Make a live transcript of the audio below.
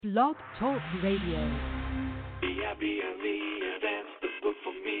Blog Talk Radio. B-I-B-L-E, that's the book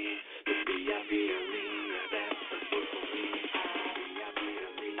for me. The B-I-B-L-E, that's the book for me.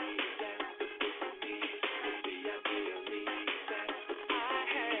 B-I-B-L-E, that's the book for me. The B-I-B-L-E, that's the book. I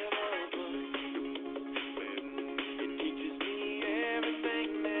have a book. It teaches me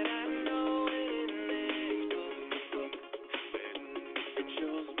everything that I know in this book. It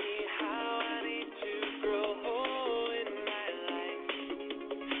shows me how I need to grow in my life.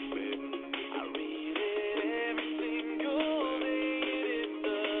 I read it every single day. It is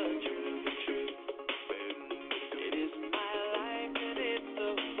the truth. It is my life and it's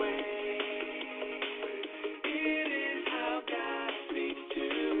the way. It is how God speaks to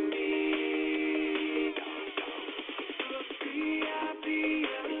me.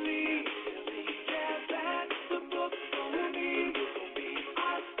 B-I-B-L-E, yeah, that's the book for me. I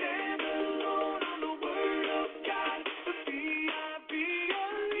stand alone on the Word of God. The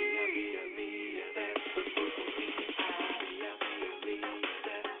B-I-B-L-E, that's the book for me. B-I-B-L-E,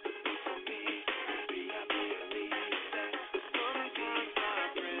 that's the book for me. B-I-B-L-E, that's the sometimes my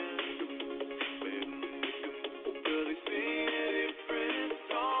friend. Will they sing a different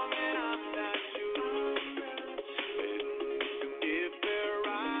song and I'm not sure if they're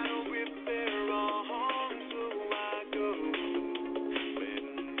right or if they're wrong, so I go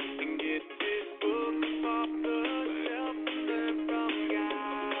and get this book off the shelf and learn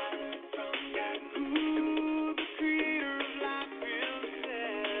from God, who the creator of life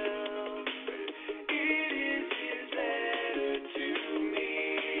himself. It is his letter to me.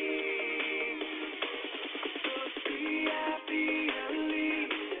 B-I-B-L-E,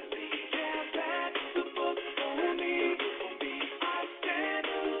 yeah, that's the book for me. I stand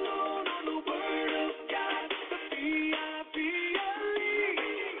alone on the Word of God. The B-I-B-L-E.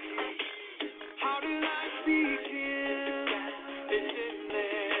 How did I begin? It's in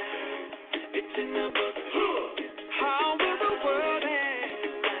there. It's in the book. How will the world end?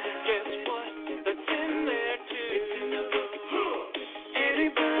 Guess what? That's in there too. It's in the book. Any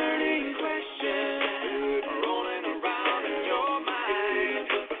burning question rolling around in your mind,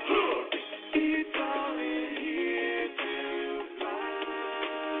 it's all in here to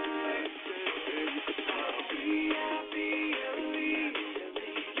find. B-I-B-L-E,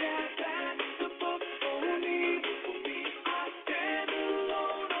 yeah, that's the book for me. I stand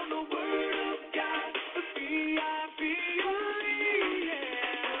alone on the Word of God. The B-I-B-L-E,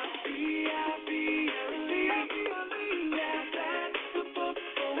 yeah. B-I-B-L-E, yeah, that's the book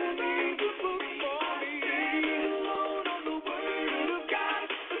for me. I stand alone on the Word of God.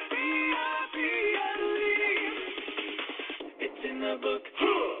 The B-I-B-L-E, it's in the book.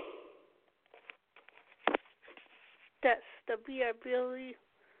 That's the B.I.B.L.E.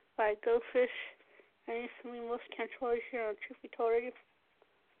 by Go Fish. And it's me, most controllers here on Truth Be Told Radio.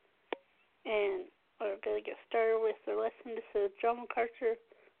 And we're going to get started with the lesson. This is John MacArthur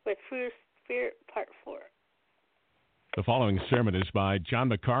with Fruit of Spirit, Part 4. The following sermon is by John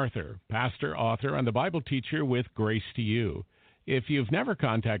MacArthur, pastor, author, and the Bible teacher with Grace to You. If you've never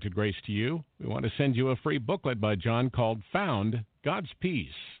contacted Grace to You, we want to send you a free booklet by John called Found, God's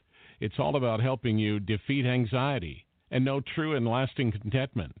Peace. It's all about helping you defeat anxiety and know true and lasting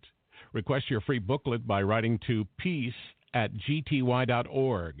contentment. Request your free booklet by writing to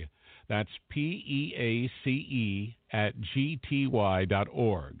peace@gty.org. That's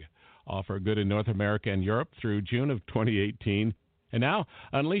PEACE@gty.org. Offer good in North America and Europe through June of 2018. And now,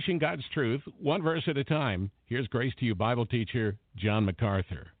 unleashing God's truth, one verse at a time, here's Grace to You Bible teacher, John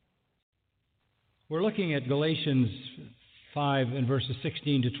MacArthur. We're looking at Galatians 5 and verses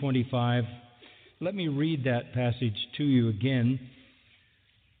 16 to 25. Let me read that passage to you again.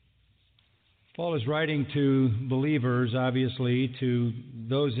 Paul is writing to believers, obviously, to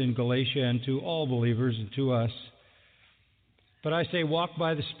those in Galatia and to all believers and to us. But I say, walk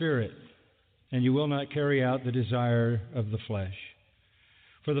by the Spirit, and you will not carry out the desire of the flesh.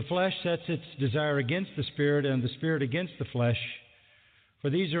 For the flesh sets its desire against the Spirit, and the Spirit against the flesh. For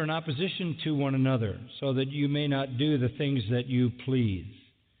these are in opposition to one another, so that you may not do the things that you please.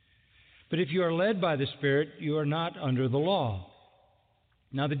 But if you are led by the Spirit, you are not under the law.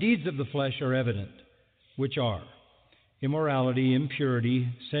 Now the deeds of the flesh are evident, which are immorality, impurity,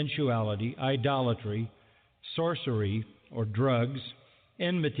 sensuality, idolatry, sorcery or drugs,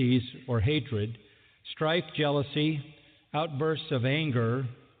 enmities or hatred, strife, jealousy, outbursts of anger,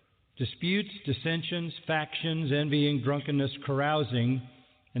 disputes, dissensions, factions, envying, drunkenness, carousing,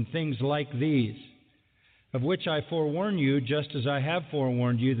 and things like these, of which I forewarn you, just as I have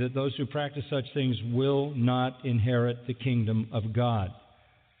forewarned you, that those who practice such things will not inherit the kingdom of God.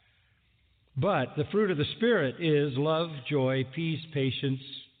 But the fruit of the Spirit is love, joy, peace, patience,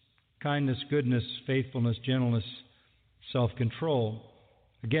 kindness, goodness, faithfulness, gentleness, self-control.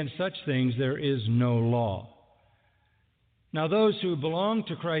 Against such things there is no law. Now those who belong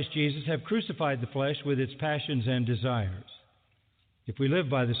to Christ Jesus have crucified the flesh with its passions and desires. If we live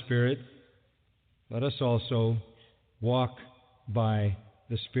by the Spirit, let us also walk by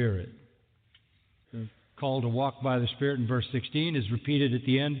the Spirit. The call to walk by the Spirit in verse 16 is repeated at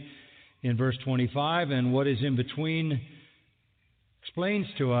the end in verse 25, and what is in between explains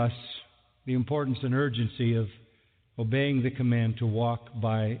to us the importance and urgency of obeying the command to walk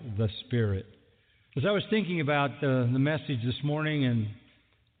by the Spirit. As I was thinking about the message this morning and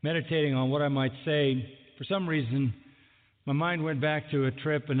meditating on what I might say, for some reason my mind went back to a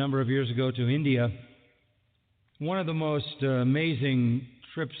trip a number of years ago to India. One of the most amazing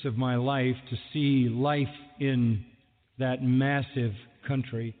trips of my life to see life in that massive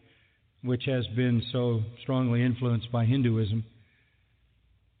country, which has been so strongly influenced by Hinduism.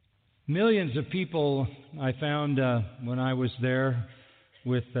 Millions of people I found when I was there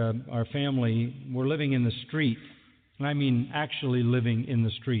with our family were living in the street. And I mean actually living in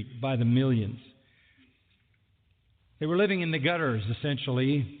the street by the millions. They were living in the gutters,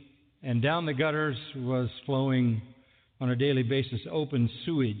 essentially, and down the gutters was flowing on a daily basis open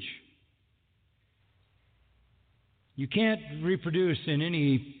sewage. You can't reproduce in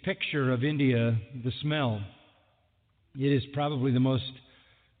any picture of India the smell. It is probably the most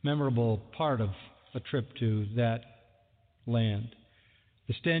memorable part of a trip to that land.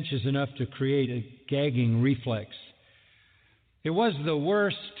 The stench is enough to create a gagging reflex. It was the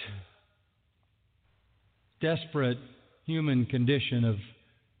worst, desperate human condition of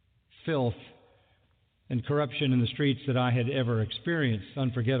filth and corruption in the streets that I had ever experienced.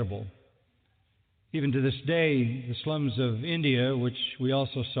 Unforgettable. Even to this day, the slums of India, which we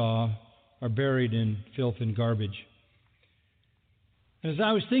also saw, are buried in filth and garbage. As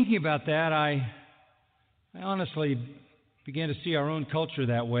I was thinking about that, I honestly began to see our own culture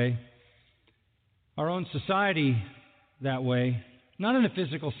that way, our own society that way, not in a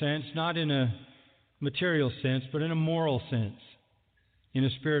physical sense, not in a material sense, but in a moral sense, in a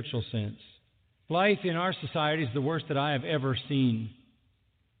spiritual sense. Life in our society is the worst that I have ever seen.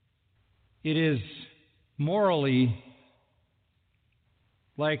 It is morally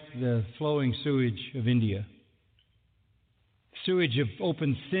like the flowing sewage of India. Sewage of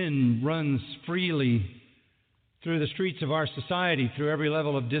open sin runs freely through the streets of our society, through every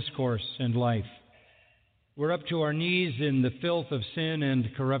level of discourse and life. We're up to our knees in the filth of sin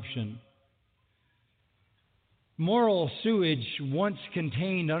and corruption. Moral sewage, once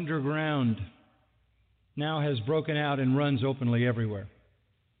contained underground, now has broken out and runs openly everywhere.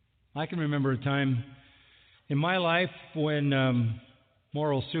 I can remember a time in my life when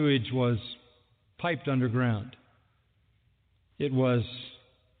moral sewage was piped underground. It was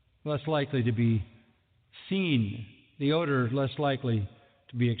less likely to be seen, the odor less likely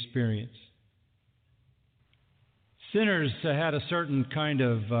to be experienced. Sinners had a certain kind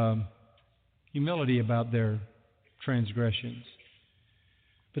of humility about their transgressions.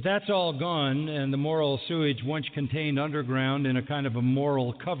 But that's all gone, and the moral sewage, once contained underground in a kind of a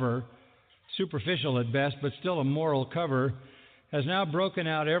moral cover, superficial at best, but still a moral cover, has now broken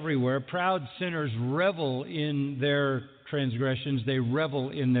out everywhere. Proud sinners revel in their transgressions. They revel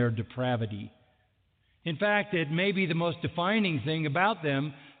in their depravity. In fact, it may be the most defining thing about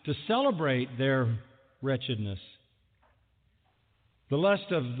them to celebrate their wretchedness. The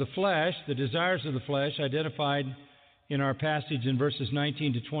lust of the flesh, the desires of the flesh, identified in our passage in verses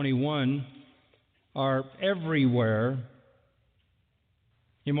 19 to 21, are everywhere.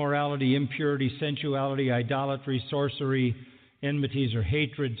 Immorality, impurity, sensuality, idolatry, sorcery, enmities or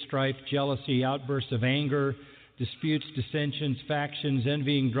hatred, strife, jealousy, outbursts of anger, disputes, dissensions, factions,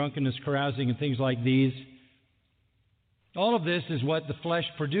 envying, drunkenness, carousing, and things like these. All of this is what the flesh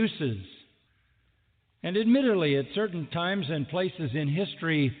produces. And admittedly, at certain times and places in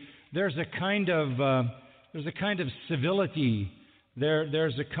history, there's a kind of civility.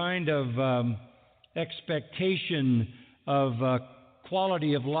 There's a kind of expectation of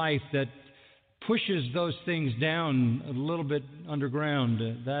quality of life that pushes those things down a little bit underground.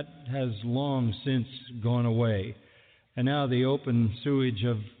 That has long since gone away. And now the open sewage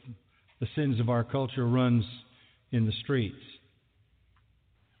of the sins of our culture runs in the streets.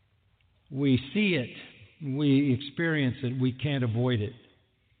 We see it. We experience it. We can't avoid it.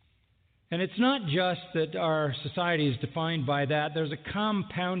 And it's not just that our society is defined by that. There's a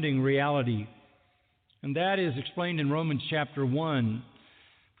compounding reality. And that is explained in Romans chapter 1.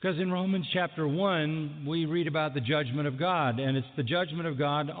 Because in Romans chapter 1, we read about the judgment of God. And it's the judgment of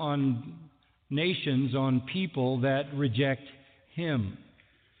God on nations, on people that reject Him.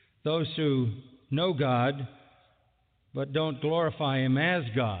 those who know God but don't glorify Him as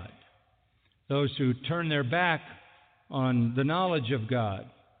God, those who turn their back on the knowledge of God,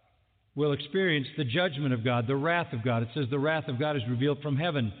 will experience the judgment of God, the wrath of God. It says the wrath of God is revealed from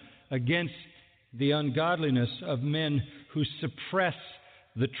heaven against the ungodliness of men who suppress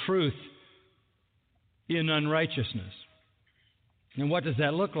the truth in unrighteousness. And what does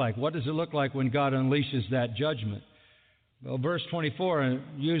that look like? What does it look like when God unleashes that judgment? Well, verse 24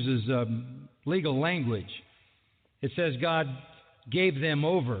 uses legal language. It says God gave them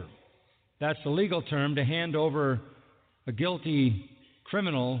over. That's the legal term, to hand over a guilty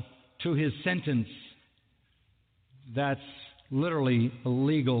criminal to his sentence. That's literally a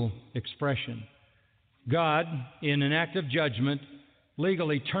legal expression. God, in an act of judgment,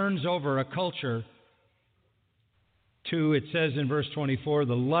 legally turns over a culture to, it says in verse 24,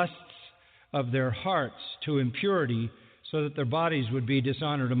 the lusts of their hearts to impurity, so that their bodies would be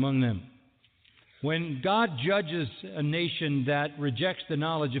dishonored among them. When God judges a nation that rejects the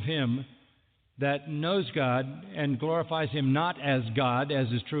knowledge of Him, that knows God and glorifies Him not as God, as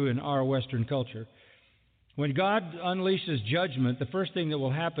is true in our Western culture, when God unleashes judgment, the first thing that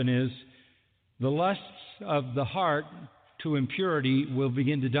will happen is the lusts of the heart to impurity will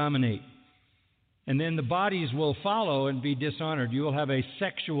begin to dominate. And then the bodies will follow and be dishonored. You will have a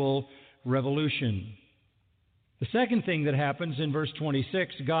sexual revolution. The second thing that happens in verse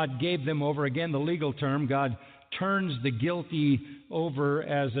 26, God gave them over. Again, the legal term, God turns the guilty over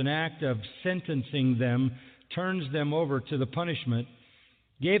as an act of sentencing them, turns them over to the punishment,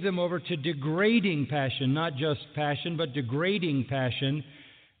 gave them over to degrading passion, not just passion, but degrading passion.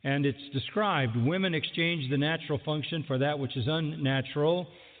 And it's described, women exchange the natural function for that which is unnatural.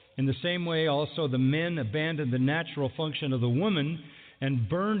 In the same way, also, the men abandoned the natural function of the woman and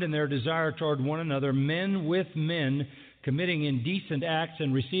burned in their desire toward one another, men with men, committing indecent acts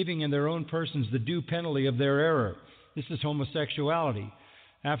and receiving in their own persons the due penalty of their error. This is homosexuality.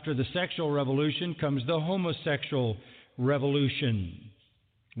 After the sexual revolution comes the homosexual revolution.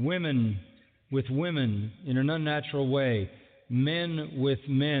 Women with women in an unnatural way, men with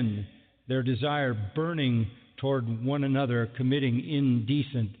men, their desire burning toward one another, committing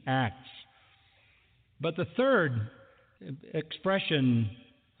indecent acts. But the third expression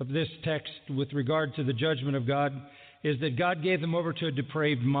of this text with regard to the judgment of God is that God gave them over to a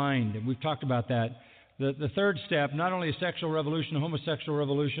depraved mind. And we've talked about that. The third step, not only a sexual revolution, a homosexual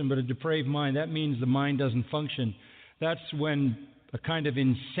revolution, but a depraved mind. That means the mind doesn't function. That's when a kind of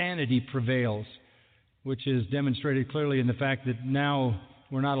insanity prevails, which is demonstrated clearly in the fact that now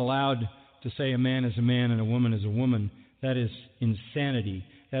we're not allowed to say a man is a man and a woman is a woman. That is insanity.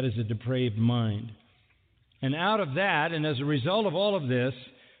 That is a depraved mind. And out of that, and as a result of all of this,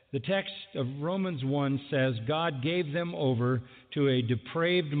 the text of Romans 1 says God gave them over to a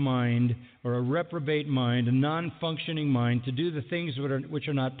depraved mind, or a reprobate mind, a non-functioning mind, to do the things which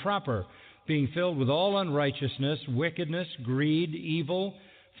are not proper, being filled with all unrighteousness, wickedness, greed, evil,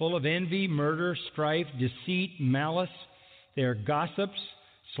 full of envy, murder, strife, deceit, malice. They are gossips,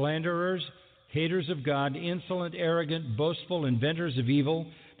 slanderers, haters of God, insolent, arrogant, boastful, inventors of evil,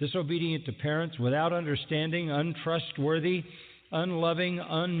 disobedient to parents, without understanding, untrustworthy, unloving,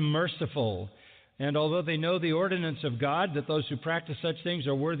 unmerciful. And although they know the ordinance of God, that those who practice such things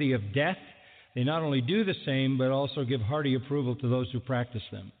are worthy of death, they not only do the same, but also give hearty approval to those who practice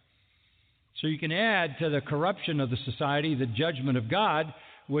them. So you can add to the corruption of the society the judgment of God,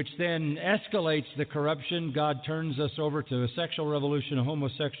 which then escalates the corruption. God turns us over to a sexual revolution, a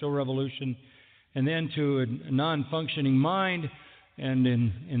homosexual revolution, and then to a non-functioning mind. And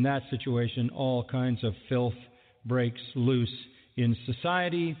in that situation, all kinds of filth breaks loose in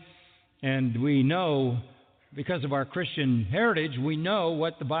society. And we know, because of our Christian heritage, we know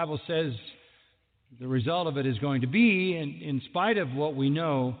what the Bible says the result of it is going to be. And in spite of what we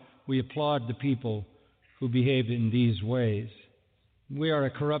know, we applaud the people who behave in these ways. We are a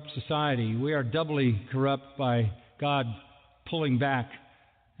corrupt society. We are doubly corrupt by God pulling back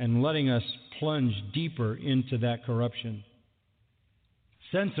and letting us plunge deeper into that corruption.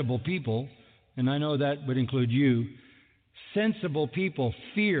 Sensible people, and I know that would include you, sensible people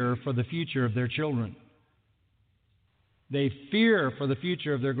fear for the future of their children. They fear for the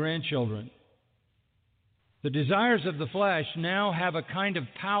future of their grandchildren. The desires of the flesh now have a kind of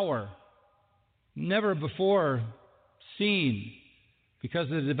power never before seen because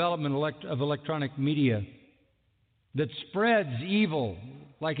of the development of electronic media that spreads evil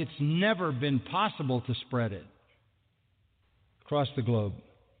like it's never been possible to spread it across the globe.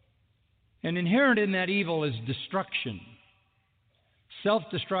 And inherent in that evil is destruction,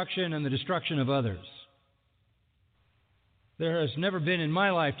 self-destruction and the destruction of others. There has never been in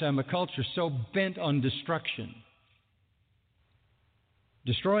my lifetime a culture so bent on destruction.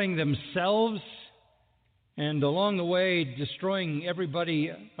 Destroying themselves and along the way destroying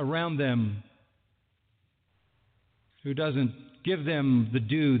everybody around them who doesn't give them the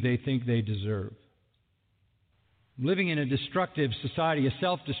due they think they deserve. Living in a destructive society, a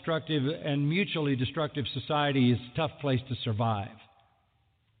self-destructive and mutually destructive society, is a tough place to survive.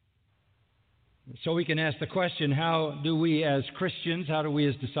 So we can ask the question, how do we as Christians, how do we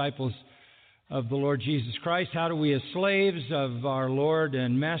as disciples of the Lord Jesus Christ, how do we as slaves of our Lord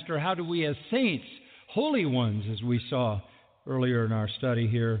and Master, how do we as saints, holy ones, as we saw earlier in our study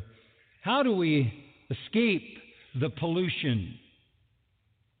here, how do we escape the pollution?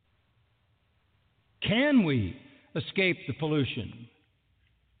 Can we escape the pollution?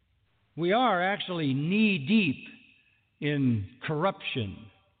 We are actually knee-deep in corruption.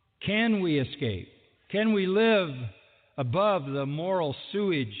 Can we escape? Can we live above the moral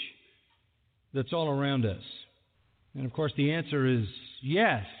sewage that's all around us? And of course the answer is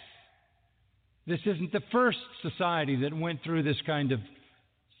yes. This isn't the first society that went through this kind of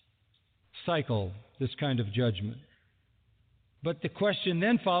cycle, this kind of judgment. But the question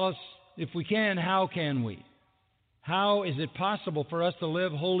then follows, if we can, how can we? How is it possible for us to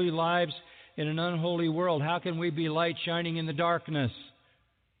live holy lives in an unholy world? How can we be light shining in the darkness?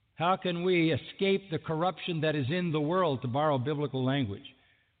 How can we escape the corruption that is in the world, to borrow biblical language?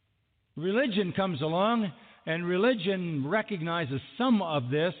 Religion comes along, and religion recognizes some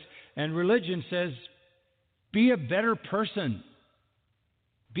of this, and religion says, be a better person.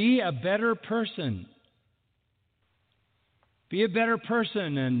 Be a better person. Be a better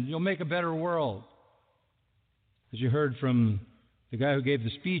person, and you'll make a better world. As you heard from the guy who gave the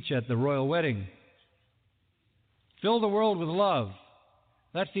speech at the royal wedding, fill the world with love.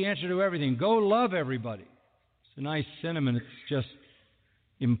 That's the answer to everything. Go love everybody. It's a nice sentiment. It's just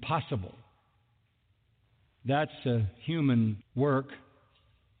impossible. That's a human work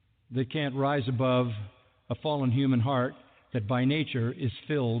that can't rise above a fallen human heart that by nature is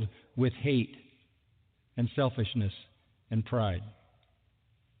filled with hate and selfishness and pride.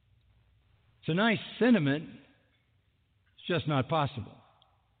 It's a nice sentiment. It's just not possible.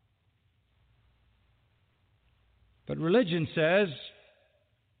 But religion says,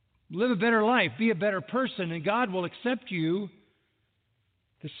 live a better life, be a better person, and God will accept you.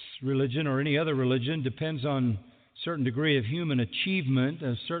 This religion or any other religion depends on a certain degree of human achievement,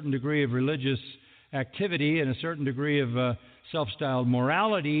 a certain degree of religious activity, and a certain degree of self-styled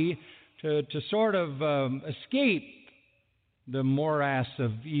morality to sort of escape the morass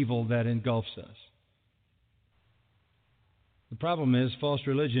of evil that engulfs us. The problem is false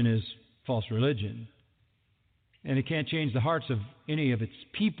religion is false religion. And it can't change the hearts of any of its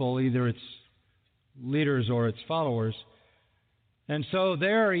people, either its leaders or its followers. And so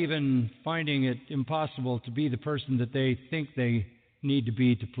they're even finding it impossible to be the person that they think they need to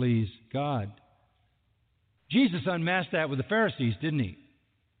be to please God. Jesus unmasked that with the Pharisees, didn't he?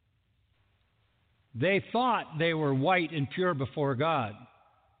 They thought they were white and pure before God.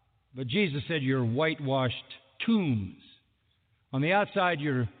 But Jesus said, you're whitewashed tombs. On the outside,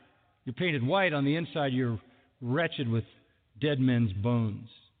 you're painted white. On the inside, you're wretched with dead men's bones.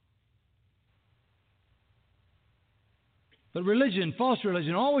 But religion, false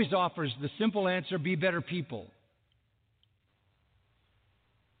religion, always offers the simple answer, be better people.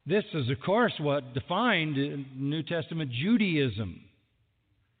 This is, of course, what defined in New Testament Judaism.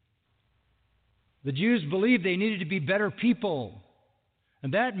 The Jews believed they needed to be better people.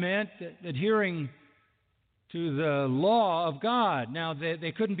 And that meant adhering to the law of God. Now,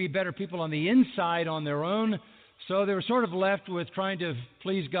 they couldn't be better people on the inside on their own, so they were sort of left with trying to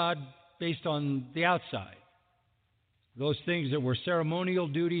please God based on the outside. Those things that were ceremonial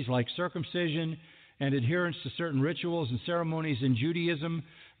duties like circumcision and adherence to certain rituals and ceremonies in Judaism,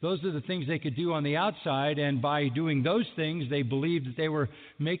 those are the things they could do on the outside, and by doing those things, they believed that they were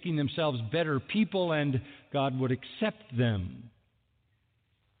making themselves better people and God would accept them.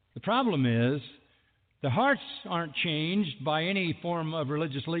 The problem is, the hearts aren't changed by any form of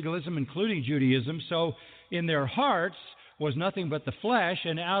religious legalism, including Judaism, so in their hearts was nothing but the flesh,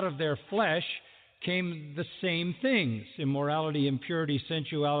 and out of their flesh came the same things: immorality, impurity,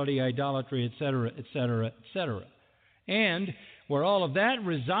 sensuality, idolatry, etc., etc., etc. And where all of that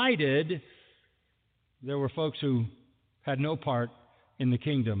resided, there were folks who had no part in the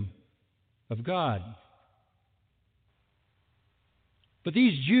kingdom of God. But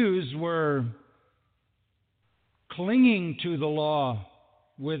these Jews were clinging to the law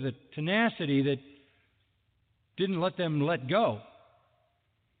with a tenacity that didn't let them let go.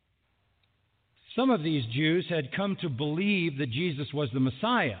 Some of these Jews had come to believe that Jesus was the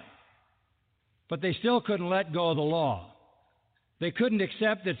Messiah, but they still couldn't let go of the law. They couldn't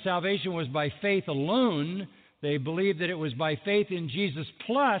accept that salvation was by faith alone. They believed that it was by faith in Jesus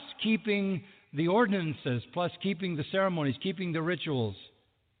plus keeping the ordinances, plus keeping the ceremonies, keeping the rituals,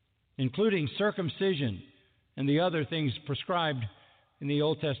 including circumcision and the other things prescribed in the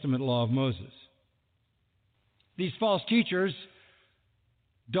Old Testament law of Moses. These false teachers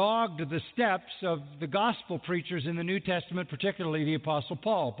dogged the steps of the gospel preachers in the New Testament, particularly the Apostle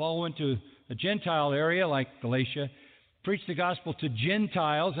Paul. Paul went to a Gentile area like Galatia, preached the gospel to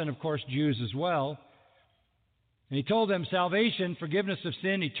Gentiles and, of course, Jews as well. And he told them salvation, forgiveness of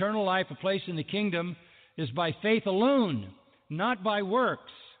sin, eternal life, a place in the kingdom is by faith alone, not by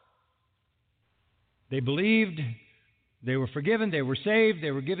works. They believed, they were forgiven, they were saved,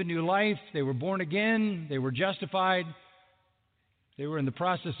 they were given new life, they were born again, they were justified, they were in the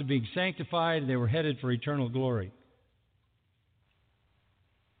process of being sanctified, they were headed for eternal glory.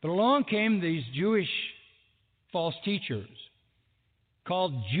 But along came these Jewish false teachers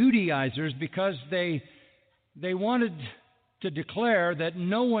called Judaizers because they wanted to declare that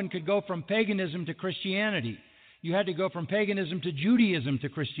no one could go from paganism to Christianity. You had to go from paganism to Judaism to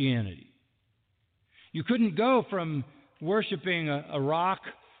Christianity. You couldn't go from worshiping a rock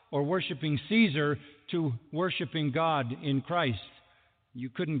or worshiping Caesar to worshiping God in Christ. You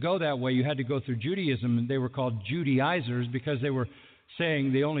couldn't go that way. You had to go through Judaism, and they were called Judaizers because they were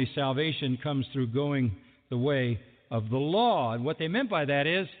saying the only salvation comes through going the way of the law. And what they meant by that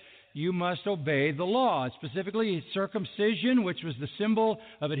is you must obey the law, specifically circumcision, which was the symbol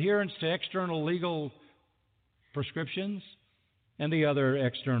of adherence to external legal prescriptions, and the other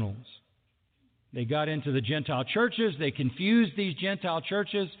externals. They got into the Gentile churches. They confused these Gentile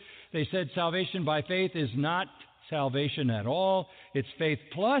churches. They said salvation by faith is not salvation at all. It's faith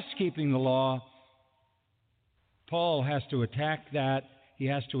plus keeping the law. Paul has to attack that. He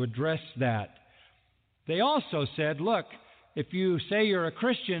has to address that. They also said, look, if you say you're a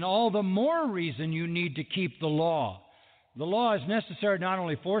Christian, all the more reason you need to keep the law. The law is necessary not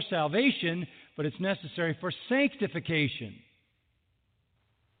only for salvation, but it's necessary for sanctification.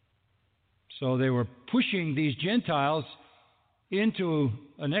 So they were pushing these Gentiles into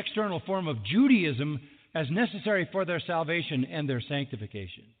an external form of Judaism as necessary for their salvation and their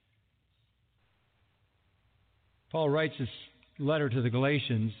sanctification. Paul writes his letter to the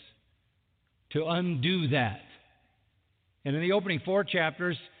Galatians to undo that. And in the opening 4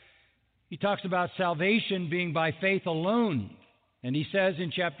 chapters, he talks about salvation being by faith alone. And he says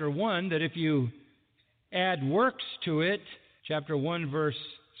in chapter 1 that if you add works to it, chapter 1, verse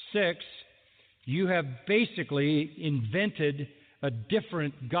 6, you have basically invented a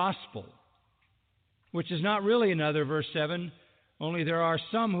different gospel, which is not really another, verse 7, only there are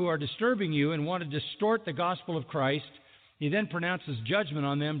some who are disturbing you and want to distort the gospel of Christ. He then pronounces judgment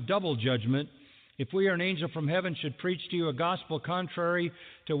on them, double judgment. If we or an angel from heaven should preach to you a gospel contrary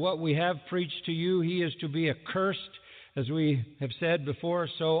to what we have preached to you, he is to be accursed. As we have said before,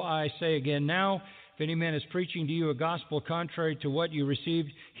 so I say again now, if any man is preaching to you a gospel contrary to what you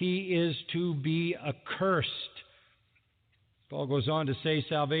received, he is to be accursed. Paul goes on to say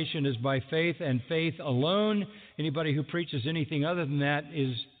salvation is by faith and faith alone. Anybody who preaches anything other than that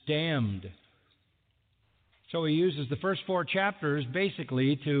is damned. So he uses the first 4 chapters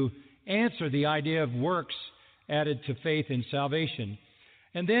basically to answer the idea of works added to faith in salvation.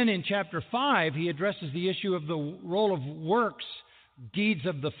 And then in chapter 5, he addresses the issue of the role of works, deeds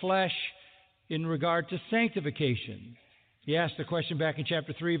of the flesh, in regard to sanctification. He asked the question back in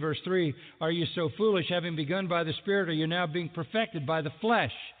chapter 3, verse 3, are you so foolish, having begun by the Spirit, are you now being perfected by the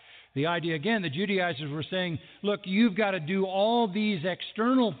flesh? The idea, again, the Judaizers were saying, look, you've got to do all these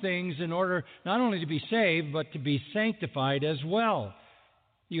external things in order not only to be saved, but to be sanctified as well.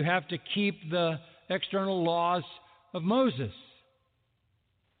 You have to keep the external laws of Moses.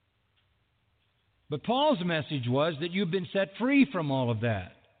 But Paul's message was that you've been set free from all of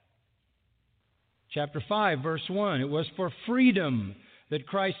that. Chapter 5, verse 1, it was for freedom that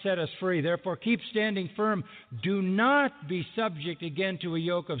Christ set us free. Therefore, keep standing firm. Do not be subject again to a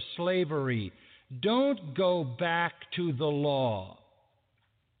yoke of slavery. Don't go back to the law.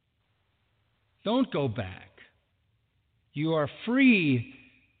 Don't go back. You are free.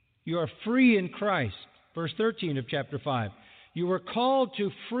 You are free in Christ. Verse 13 of chapter 5. You were called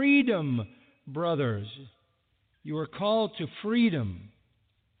to freedom, brothers. You were called to freedom.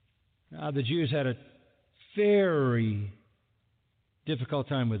 Now, the Jews had a very difficult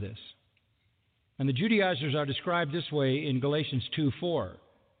time with this. And the Judaizers are described this way in Galatians 2:4.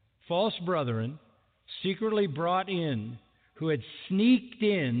 False brethren, secretly brought in, who had sneaked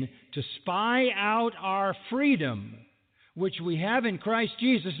in to spy out our freedom, which we have in Christ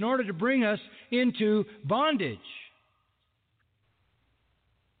Jesus, in order to bring us into bondage.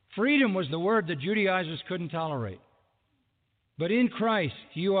 Freedom was the word that Judaizers couldn't tolerate. But in Christ,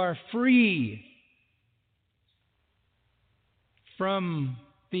 you are free from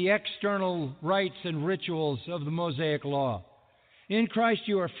the external rites and rituals of the Mosaic law. In Christ,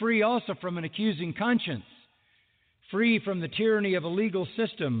 you are free also from an accusing conscience, free from the tyranny of a legal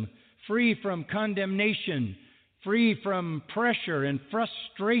system, free from condemnation, free from pressure and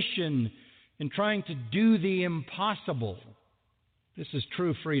frustration in trying to do the impossible. This is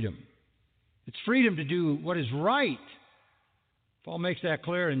true freedom. It's freedom to do what is right. Paul makes that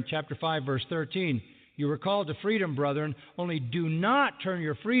clear in chapter 5, verse 13. You were called to freedom, brethren, only do not turn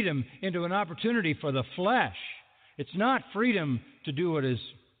your freedom into an opportunity for the flesh. It's not freedom to do what is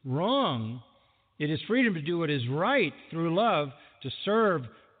wrong. It is freedom to do what is right through love, to serve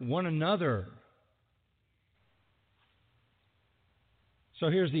one another.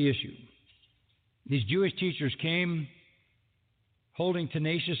 So here's the issue. These Jewish teachers came holding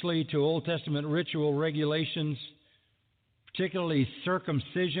tenaciously to Old Testament ritual regulations, particularly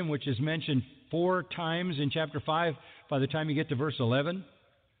circumcision, which is mentioned 4 times in chapter 5 by the time you get to verse 11.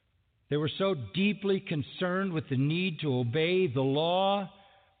 They were so deeply concerned with the need to obey the law.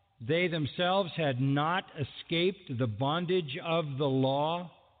 They themselves had not escaped the bondage of the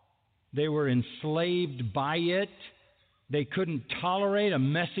law. They were enslaved by it. They couldn't tolerate a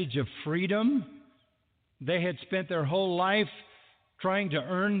message of freedom. They had spent their whole life trying to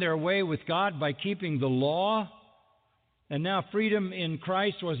earn their way with God by keeping the law. And now freedom in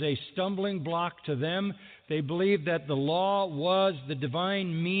Christ was a stumbling block to them. They believed that the law was the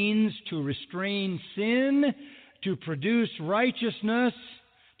divine means to restrain sin, to produce righteousness,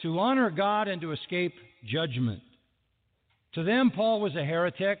 to honor God, and to escape judgment. To them, Paul was a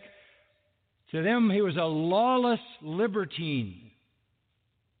heretic. To them, he was a lawless libertine.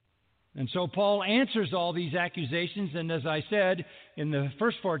 And so Paul answers all these accusations, and as I said, in the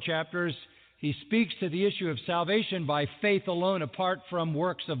first 4 chapters, he speaks to the issue of salvation by faith alone, apart from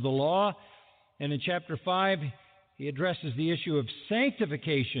works of the law. And in chapter 5, he addresses the issue of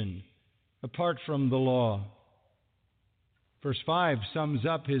sanctification apart from the law. Verse 5 sums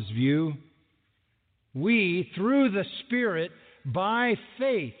up his view. We, through the Spirit, by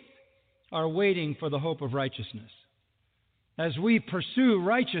faith, are waiting for the hope of righteousness. As we pursue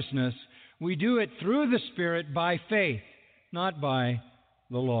righteousness, we do it through the Spirit by faith, not by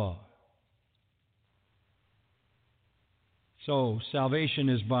the law. So, salvation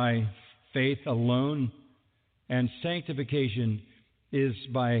is by faith alone, and sanctification is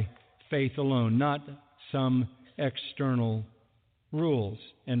by faith alone, not some external rules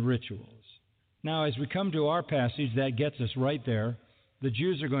and rituals. Now, as we come to our passage, that gets us right there. The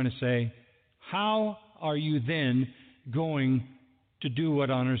Jews are going to say, how are you then going to do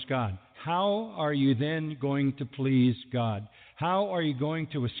what honors God? How are you then going to please God? How are you going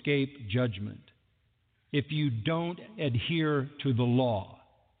to escape judgment if you don't adhere to the law?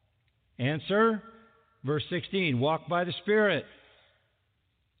 Answer, verse 16, walk by the Spirit.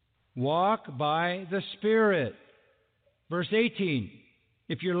 Walk by the Spirit. Verse 18,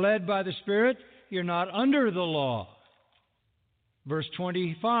 if you're led by the Spirit, you're not under the law. Verse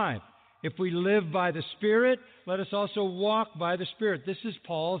 25, if we live by the Spirit, let us also walk by the Spirit. This is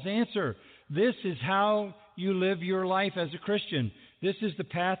Paul's answer. This is how you live your life as a Christian. This is the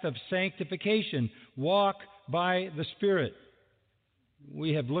path of sanctification. Walk by the Spirit.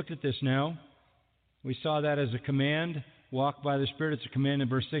 We have looked at this now. We saw that as a command. Walk by the Spirit. It's a command in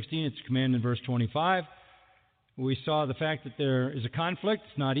verse 16. It's a command in verse 25. We saw the fact that there is a conflict.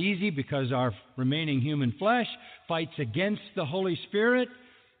 It's not easy because our remaining human flesh fights against the Holy Spirit.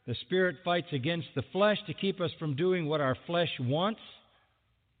 The Spirit fights against the flesh to keep us from doing what our flesh wants.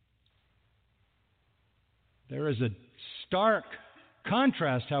 There is a stark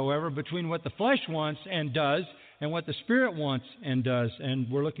contrast, however, between what the flesh wants and does and what the Spirit wants and does. And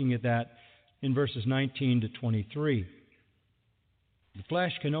we're looking at that in verses 19 to 23. The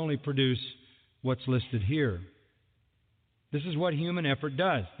flesh can only produce what's listed here. This is what human effort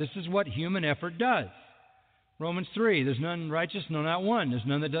does. This is what human effort does. Romans 3, there's none righteous, no, not one. There's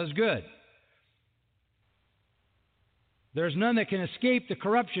none that does good. There's none that can escape the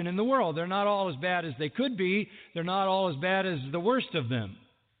corruption in the world. They're not all as bad as they could be. They're not all as bad as the worst of them.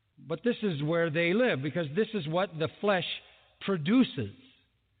 But this is where they live, because this is what the flesh produces.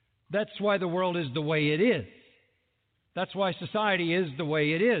 That's why the world is the way it is. That's why society is the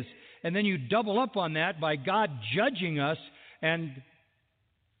way it is. And then you double up on that by God judging us and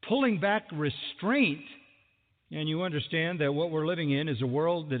pulling back restraint and you understand that what we're living in is a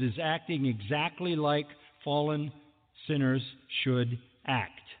world that is acting exactly like fallen sinners should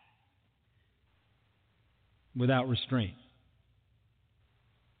act, without restraint.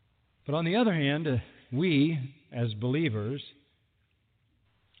 But on the other hand, we, as believers,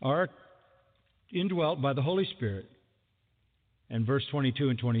 are indwelt by the Holy Spirit. And verse 22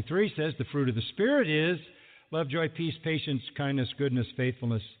 and 23 says, the fruit of the Spirit is love, joy, peace, patience, kindness, goodness,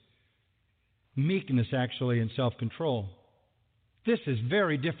 faithfulness, meekness, actually, and self-control. This is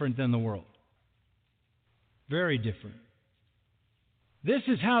very different than the world. Very different. This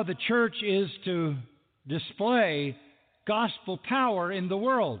is how the church is to display gospel power in the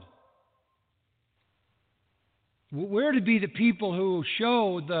world. We're to be the people who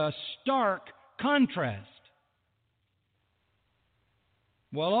show the stark contrast.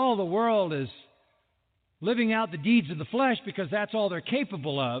 While all the world is living out the deeds of the flesh because that's all they're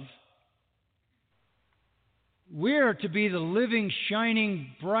capable of, we're to be the living, shining,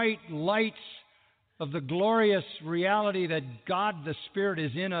 bright lights of the glorious reality that God the Spirit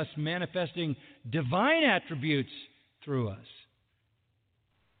is in us, manifesting divine attributes through us.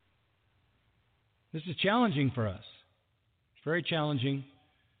 This is challenging for us. It's very challenging.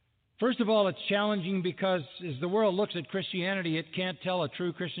 First of all, it's challenging because as the world looks at Christianity, it can't tell a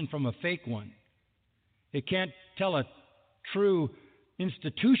true Christian from a fake one. It can't tell a true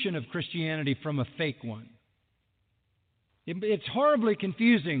institution of Christianity from a fake one. It's horribly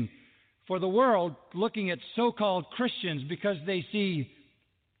confusing for the world looking at so-called Christians because they see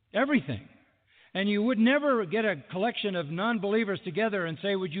everything. And you would never get a collection of non-believers together and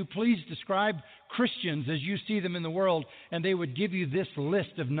say, would you please describe Christians as you see them in the world, and they would give you this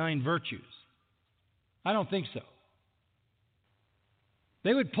list of 9 virtues. I don't think so.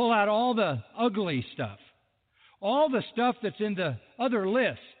 They would pull out all the ugly stuff, all the stuff that's in the other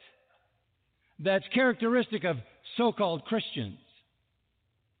list that's characteristic of so-called Christians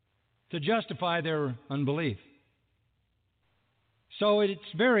to justify their unbelief. So it's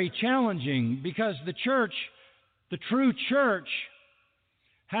very challenging because the church, the true church,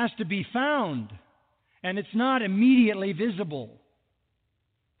 has to be found, and it's not immediately visible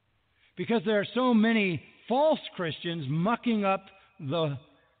because there are so many false Christians mucking up the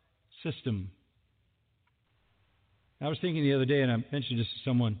system. I was thinking the other day, and I mentioned this to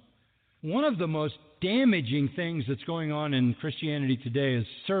someone, one of the most damaging things that's going on in Christianity today is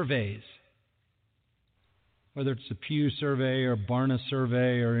surveys. Whether it's the Pew survey or Barna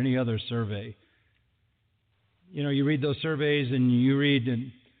survey or any other survey. You know, you read those surveys and you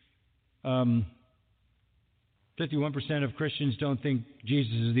read 51% of Christians don't think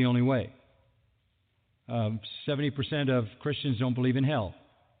Jesus is the only way. 70% of Christians don't believe in hell.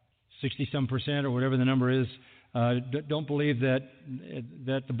 60-some% or whatever the number is don't believe that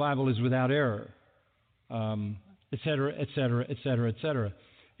the Bible is without error, et cetera, et cetera, et cetera, et cetera.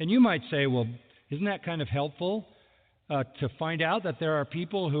 And you might say, well, isn't that kind of helpful to find out that there are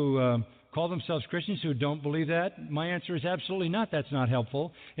people who call themselves Christians who don't believe that? My answer is absolutely not. That's not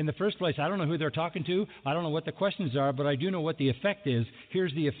helpful. In the first place, I don't know who they're talking to. I don't know what the questions are, but I do know what the effect is.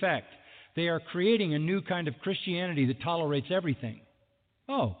 Here's the effect. They are creating a new kind of Christianity that tolerates everything.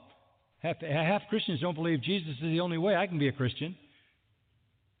 Oh, half Christians don't believe Jesus is the only way. I can be a Christian.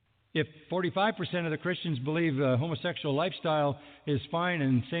 If 45% of the Christians believe homosexual lifestyle is fine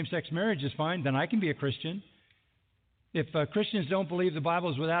and same-sex marriage is fine, then I can be a Christian. If Christians don't believe the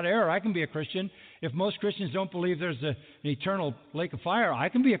Bible is without error, I can be a Christian. If most Christians don't believe there's an eternal lake of fire, I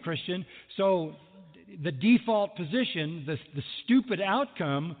can be a Christian. So the default position, the stupid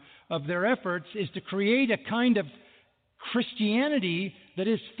outcome of their efforts is to create a kind of Christianity that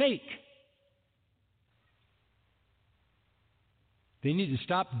is fake. They need to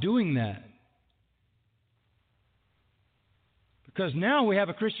stop doing that. Because now we have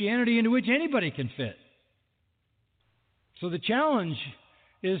a Christianity into which anybody can fit. So the challenge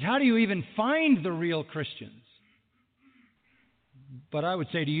is, how do you even find the real Christians? But I would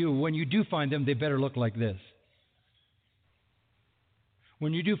say to you, when you do find them, they better look like this.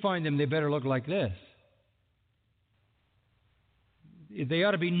 When you do find them, they better look like this. They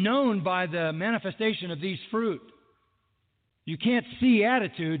ought to be known by the manifestation of these fruit. You can't see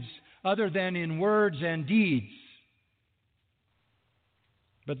attitudes other than in words and deeds.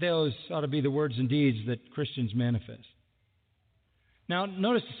 But those ought to be the words and deeds that Christians manifest. Now,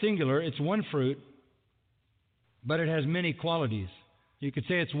 notice the singular. It's one fruit, but it has many qualities. You could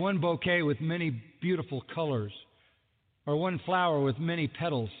say it's one bouquet with many beautiful colors, or one flower with many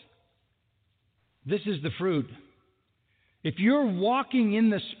petals. This is the fruit. If you're walking in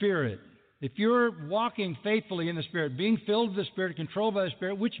the Spirit, if you're walking faithfully in the Spirit, being filled with the Spirit, controlled by the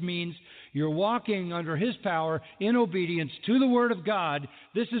Spirit, which means you're walking under His power in obedience to the Word of God,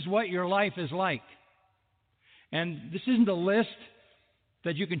 this is what your life is like. And this isn't a list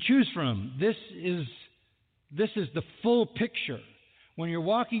that you can choose from. This is the full picture. When you're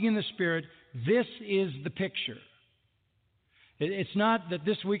walking in the Spirit, this is the picture. It's not that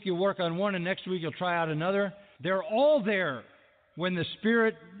this week you work on one and next week you'll try out another. They're all there when the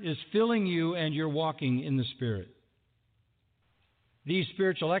Spirit is filling you and you're walking in the Spirit. These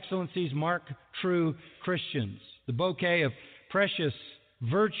spiritual excellencies mark true Christians. The bouquet of precious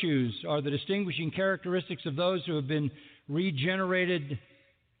virtues are the distinguishing characteristics of those who have been regenerated,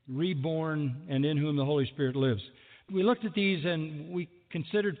 reborn, and in whom the Holy Spirit lives. We looked at these and we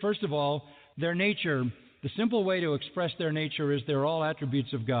considered, first of all, their nature. The simple way to express their nature is they're all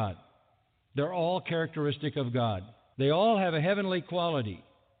attributes of God. They're all characteristic of God. They all have a heavenly quality.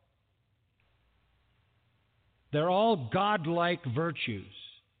 They're all God-like virtues.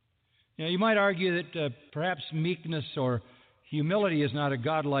 You know, you might argue that perhaps meekness or humility is not a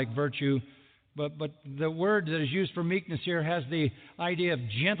God-like virtue, but the word that is used for meekness here has the idea of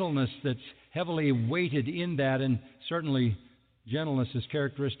gentleness that's heavily weighted in that, and certainly gentleness is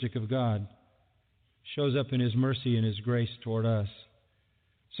characteristic of God. Shows up in His mercy and His grace toward us.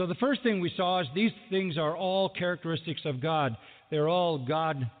 So the first thing we saw is these things are all characteristics of God. They're all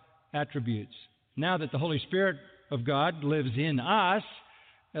God attributes. Now that the Holy Spirit of God lives in us,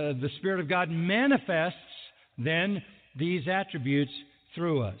 the Spirit of God manifests then these attributes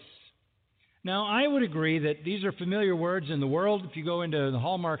through us. Now, I would agree that these are familiar words in the world. If you go into the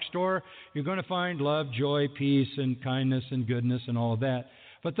Hallmark store, you're going to find love, joy, peace, and kindness, and goodness, and all of that.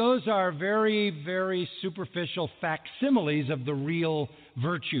 But those are very, very superficial facsimiles of the real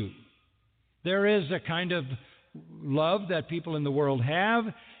virtue. There is a kind of love that people in the world have.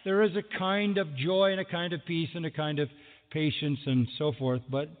 There is a kind of joy and a kind of peace and a kind of patience and so forth.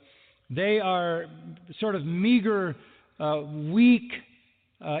 But they are sort of meager, weak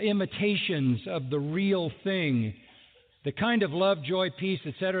imitations of the real thing. The kind of love, joy, peace,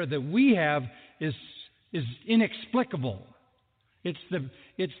 etc. that we have is inexplicable.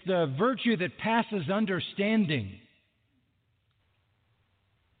 It's the virtue that passes understanding.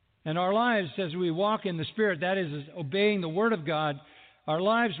 And our lives, as we walk in the Spirit, that is obeying the Word of God, our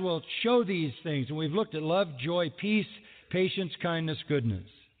lives will show these things. And we've looked at love, joy, peace, patience, kindness, goodness.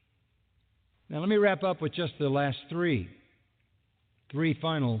 Now let me wrap up with just the last three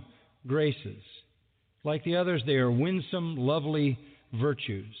final graces. Like the others, they are winsome, lovely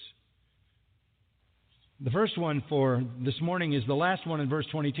virtues. The first one for this morning is the last one in verse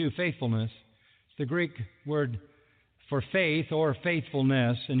 22, faithfulness. It's the Greek word for faith or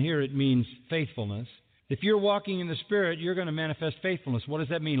faithfulness, and here it means faithfulness. If you're walking in the Spirit, you're going to manifest faithfulness. What does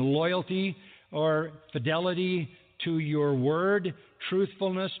that mean? Loyalty or fidelity to your word,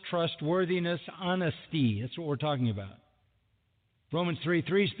 truthfulness, trustworthiness, honesty. That's what we're talking about. Romans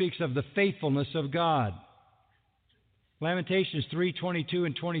 3:3 speaks of the faithfulness of God. Lamentations 3:22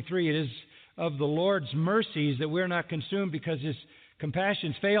 and 23, it is of the Lord's mercies that we're not consumed because His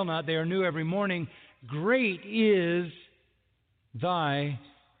compassions fail not. They are new every morning. Great is thy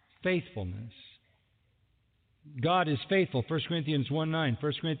faithfulness. God is faithful. 1 Corinthians 1:9,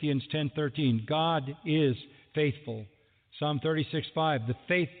 1 Corinthians 10:13. God is faithful. Psalm 36:5.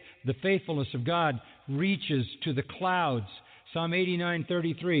 The faithfulness of God reaches to the clouds. Psalm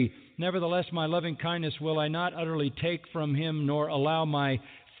 89:33. Nevertheless, my loving kindness will I not utterly take from Him, nor allow my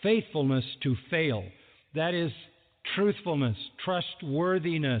faithfulness to fail. That is truthfulness,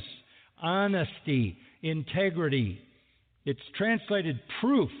 trustworthiness, honesty, integrity. It's translated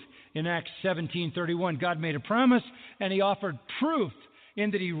proof in Acts 17:31. God made a promise and He offered proof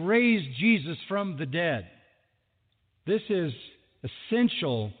in that He raised Jesus from the dead. This is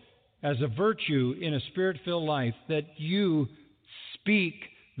essential as a virtue in a Spirit-filled life, that you speak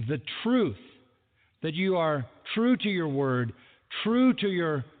the truth, that you are true to your word, true to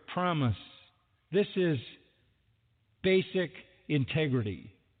your promise. This is basic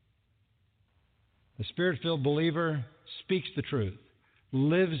integrity. The Spirit-filled believer speaks the truth,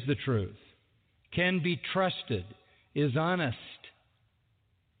 lives the truth, can be trusted, is honest,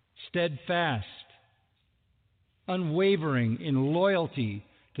 steadfast, unwavering in loyalty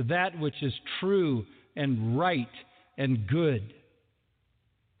to that which is true and right and good.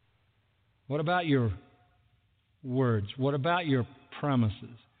 What about your words? What about your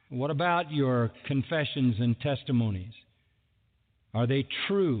promises? What about your confessions and testimonies? Are they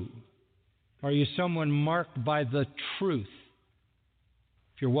true? Are you someone marked by the truth?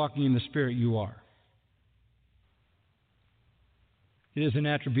 If you're walking in the Spirit, you are. It is an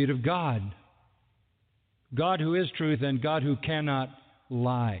attribute of God. God who is truth and God who cannot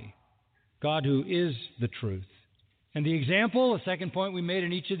lie. God who is the truth. And the example, the second point we made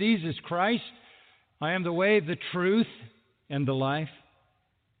in each of these is Christ. I am the way, the truth, and the life.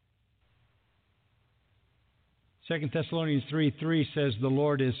 2 Thessalonians 3:3 says the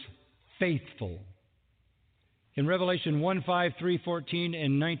Lord is faithful. In Revelation 1:5, 3:14,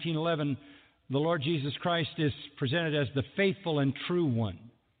 and 19:11, the Lord Jesus Christ is presented as the faithful and true one.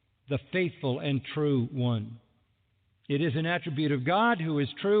 The faithful and true one. It is an attribute of God who is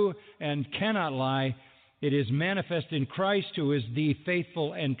true and cannot lie. It is manifest in Christ who is the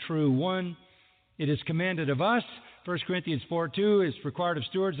faithful and true one. It is commanded of us. 1 Corinthians 4:2 is required of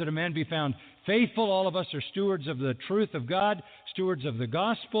stewards that a man be found faithful. All of us are stewards of the truth of God, stewards of the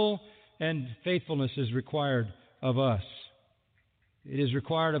gospel, and faithfulness is required of us. It is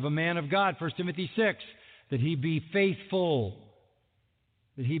required of a man of God, 1 Timothy 6, that he be faithful.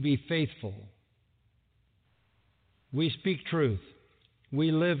 That he be faithful. We speak truth.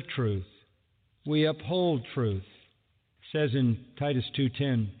 We live truth. We uphold truth. It says in Titus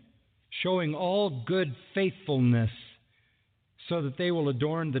 2:10, showing all good faithfulness so that they will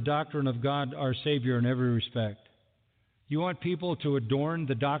adorn the doctrine of God our Savior in every respect. You want people to adorn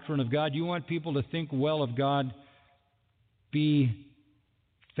the doctrine of God? You want people to think well of God? Be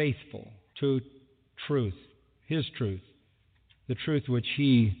faithful to truth, His truth, the truth which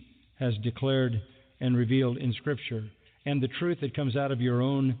He has declared and revealed in Scripture, and the truth that comes out of your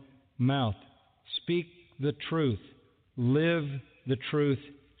own mouth. Speak the truth. Live the truth.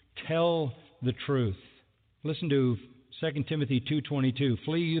 Tell the truth. Listen to 2 Timothy 2:22.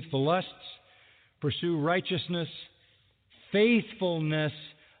 Flee youthful lusts. Pursue righteousness, faithfulness,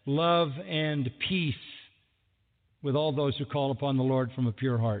 love, and peace with all those who call upon the Lord from a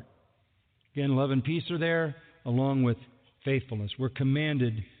pure heart. Again, love and peace are there, along with faithfulness. We're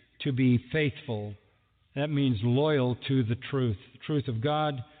commanded to be faithful. That means loyal to the truth of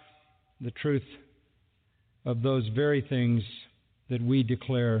God, the truth of those very things that we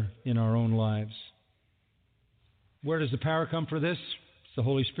declare in our own lives. Where does the power come for this? It's the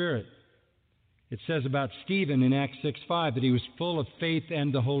Holy Spirit. It says about Stephen in Acts 6:5 that he was full of faith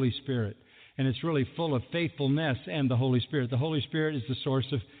and the Holy Spirit. And it's really full of faithfulness and the Holy Spirit. The Holy Spirit is the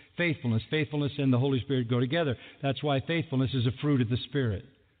source of faithfulness. Faithfulness and the Holy Spirit go together. That's why faithfulness is a fruit of the Spirit.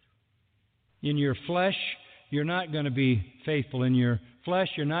 In your flesh, you're not going to be faithful. In your flesh,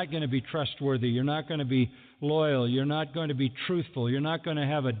 you're not going to be trustworthy. You're not going to be loyal. You're not going to be truthful. You're not going to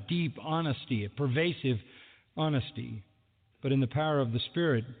have a deep honesty, a pervasive honesty. But in the power of the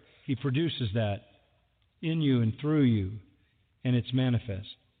Spirit, He produces that in you and through you, and it's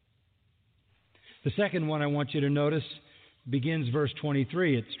manifest. The second one I want you to notice begins verse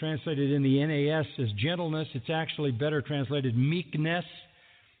 23. It's translated in the NAS as gentleness. It's actually better translated meekness.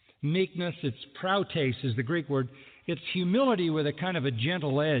 Meekness, it's prautes is the Greek word. It's humility with a kind of a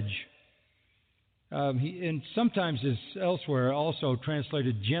gentle edge. And sometimes is elsewhere also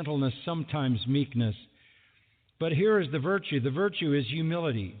translated gentleness, sometimes meekness. But here is the virtue. The virtue is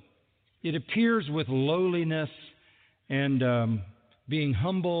humility. It appears with lowliness and being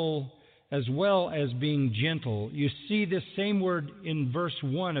humble as well as being gentle. You see this same word in verse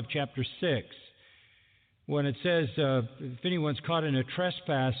 1 of chapter 6. When it says, if anyone's caught in a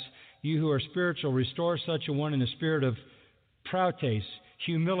trespass, you who are spiritual, restore such a one in a spirit of prautes,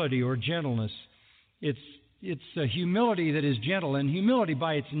 humility or gentleness. It's a humility that is gentle, and humility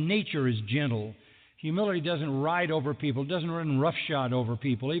by its nature is gentle. Humility doesn't ride over people, doesn't run roughshod over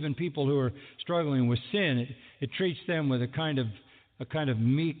people, even people who are struggling with sin. It treats them with a kind of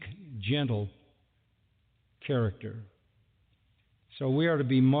meek, gentle character. So we are to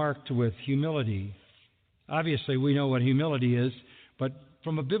be marked with humility. Obviously, we know what humility is, but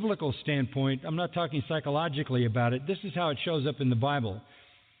from a biblical standpoint, I'm not talking psychologically about it. This is how it shows up in the Bible.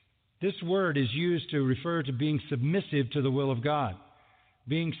 This word is used to refer to being submissive to the will of God.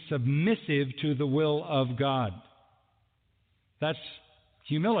 Being submissive to the will of God. That's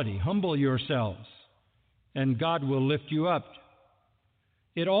humility. Humble yourselves, and God will lift you up.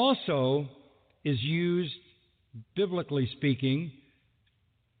 It also is used, biblically speaking,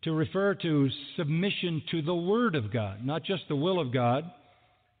 to refer to submission to the Word of God, not just the will of God,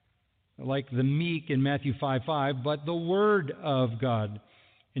 like the meek in Matthew 5:5, but the Word of God.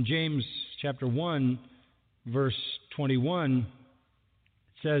 In James chapter 1, verse 21,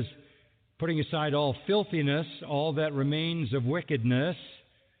 it says, putting aside all filthiness, all that remains of wickedness,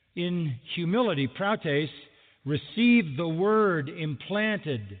 in humility, prautes, receive the Word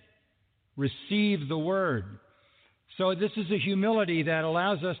implanted. Receive the Word. So this is a humility that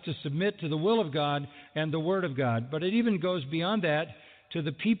allows us to submit to the will of God and the Word of God. But it even goes beyond that to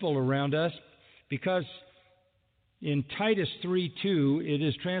the people around us, because in Titus 3:2, it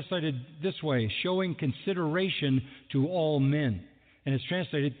is translated this way, showing consideration to all men. And it's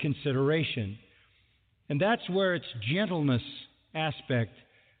translated consideration. And that's where its gentleness aspect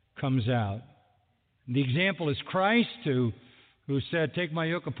comes out. The example is Christ, who said, "Take my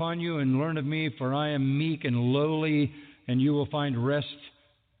yoke upon you and learn of me, for I am meek and lowly, and you will find rest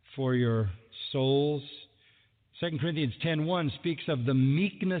for your souls." 2 Corinthians 10:1 speaks of the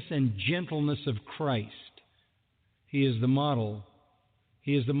meekness and gentleness of Christ. He is the model.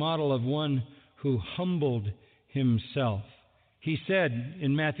 He is the model of one who humbled himself. He said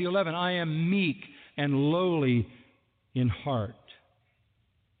in Matthew 11, "I am meek and lowly in heart."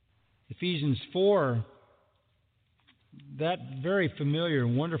 Ephesians 4, that very familiar,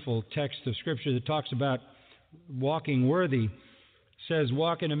 wonderful text of Scripture that talks about walking worthy, says,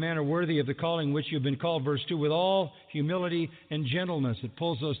 "Walk in a manner worthy of the calling which you've been called," verse 2, "with all humility and gentleness." It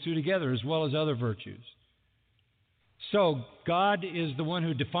pulls those two together as well as other virtues. So God is the one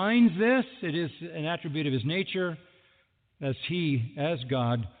who defines this. It is an attribute of His nature, as He, as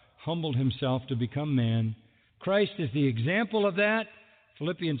God, humbled Himself to become man. Christ is the example of that.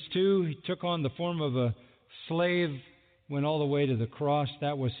 Philippians 2, He took on the form of a slave, went all the way to the cross.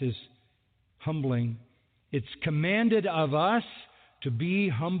 That was His humbling. It's commanded of us to be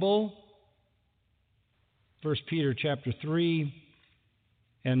humble. 1 Peter chapter 3,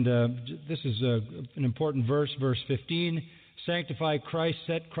 and this is an important verse, verse 15. "Sanctify Christ,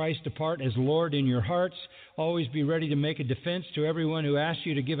 set Christ apart as Lord in your hearts. Always be ready to make a defense to everyone who asks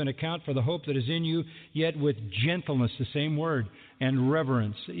you to give an account for the hope that is in you, yet with gentleness," the same word, "and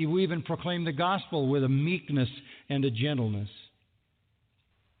reverence." We even proclaim the gospel with a meekness and a gentleness.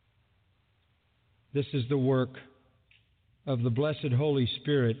 This is the work of the blessed Holy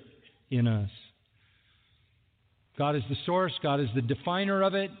Spirit in us. God is the source. God is the definer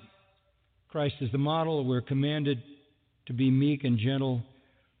of it. Christ is the model. We're commanded to be meek and gentle,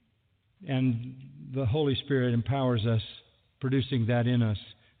 and the Holy Spirit empowers us, producing that in us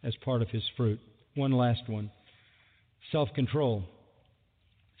as part of His fruit. One last one. Self-control.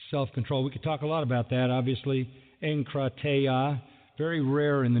 Self-control. We could talk a lot about that, obviously. Enkrateia, very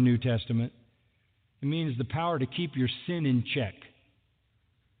rare in the New Testament. It means the power to keep your sin in check.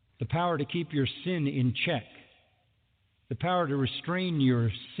 The power to keep your sin in check. The power to restrain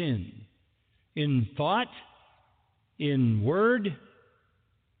your sin in thought, in word,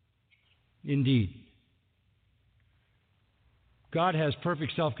 in deed. God has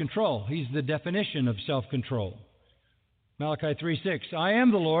perfect self-control. He's the definition of self-control. Malachi 3:6, "I am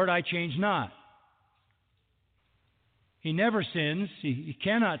the Lord, I change not." He never sins. He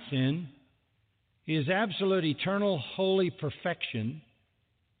cannot sin. He is absolute, eternal, holy perfection.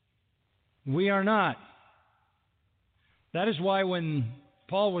 We are not. That is why when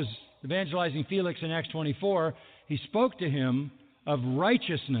Paul was evangelizing Felix in Acts 24, he spoke to him of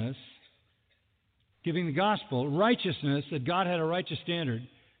righteousness, giving the gospel, righteousness, that God had a righteous standard,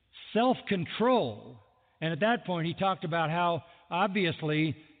 self-control. And at that point, he talked about how,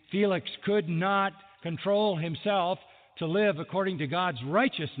 obviously, Felix could not control himself to live according to God's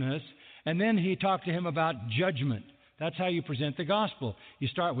righteousness. And then he talked to him about judgment. That's how you present the gospel. You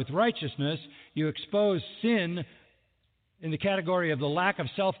start with righteousness. You expose sin in the category of the lack of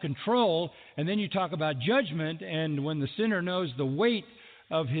self-control. And then you talk about judgment. And when the sinner knows the weight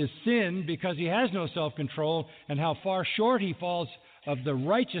of his sin because he has no self-control and how far short he falls of the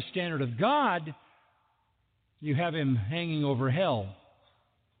righteous standard of God, you have him hanging over hell.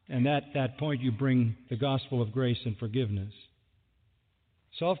 And at that point, you bring the gospel of grace and forgiveness.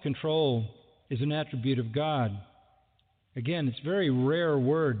 Self-control is an attribute of God. Again, it's a very rare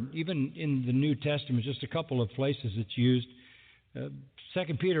word. Even in the New Testament, just a couple of places it's used.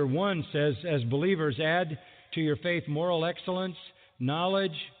 2 Peter 1 says, "As believers, add to your faith moral excellence,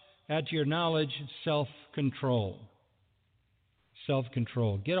 knowledge, add to your knowledge self-control."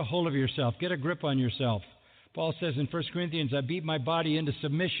 Self-control. Get a hold of yourself. Get a grip on yourself. Paul says in 1 Corinthians, "I beat my body into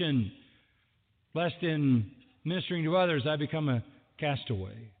submission, lest in ministering to others I become a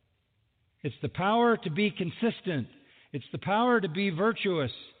castaway." It's the power to be consistent. It's the power to be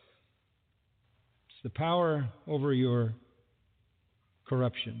virtuous. It's the power over your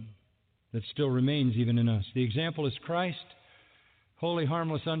corruption that still remains even in us. The example is Christ, holy,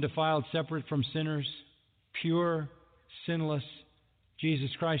 harmless, undefiled, separate from sinners, pure, sinless.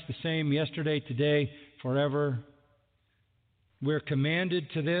 Jesus Christ the same yesterday, today, forever. We're commanded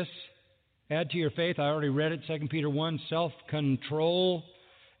to this. Add to your faith, I already read it, 2 Peter 1, self-control.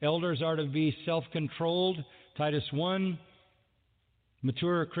 Elders are to be self-controlled, Titus 1.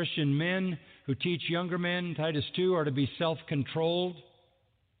 Mature Christian men who teach younger men, Titus 2, are to be self-controlled.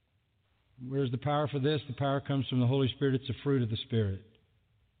 Where's the power for this? The power comes from the Holy Spirit. It's a fruit of the Spirit.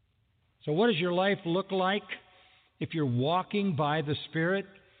 So what does your life look like if you're walking by the Spirit?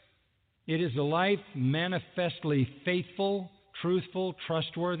 It is a life manifestly faithful, truthful,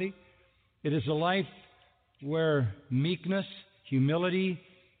 trustworthy. It is a life where meekness, humility,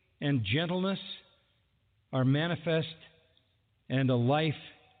 and gentleness are manifest, and a life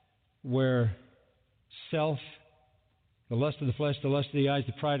where self, the lust of the flesh, the lust of the eyes,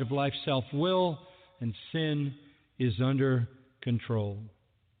 the pride of life, self-will, and sin is under control.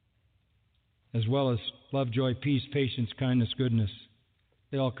 As well as love, joy, peace, patience, kindness, goodness.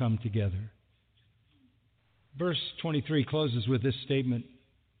 They all come together. Verse 23 closes with this statement: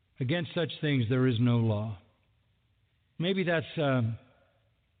 against such things there is no law. Maybe there's a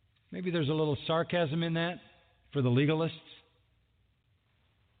little sarcasm in that for the legalists.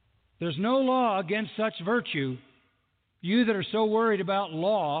 There's no law against such virtue. You that are so worried about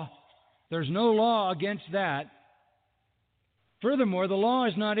law, there's no law against that. Furthermore, the law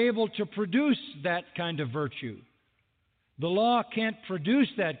is not able to produce that kind of virtue. The law can't produce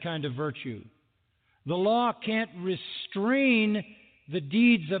that kind of virtue. The law can't restrain the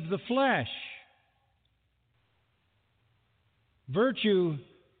deeds of the flesh. Virtue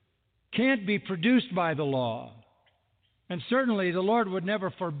can't be produced by the law. And certainly the Lord would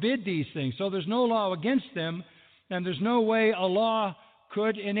never forbid these things. So there's no law against them, and there's no way a law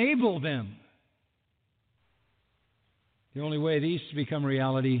could enable them. The only way these become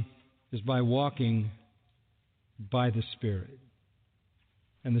reality is by walking by the Spirit.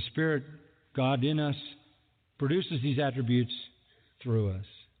 And the Spirit, God in us, produces these attributes through us.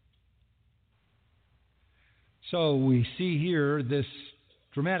 So we see here this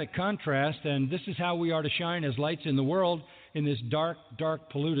dramatic contrast, and this is how we are to shine as lights in the world, in this dark, dark,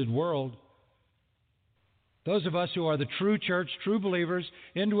 polluted world. Those of us who are the true church, true believers,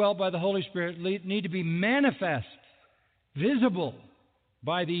 indwelt by the Holy Spirit, need to be manifest, visible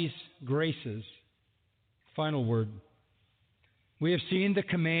by these graces. Final word. We have seen the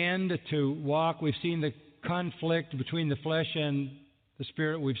command to walk. We've seen the conflict between the flesh and the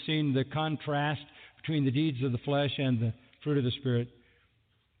Spirit. We've seen the contrast between the deeds of the flesh and the fruit of the Spirit.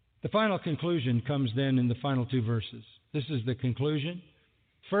 The final conclusion comes then in the final two verses. This is the conclusion.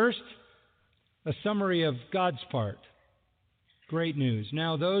 First, a summary of God's part. Great news.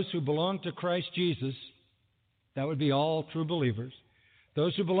 Now, those who belong to Christ Jesus, that would be all true believers,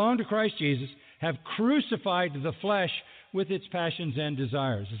 those who belong to Christ Jesus have crucified the flesh with its passions and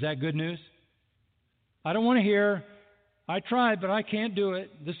desires. Is that good news? I don't want to hear, I tried, but I can't do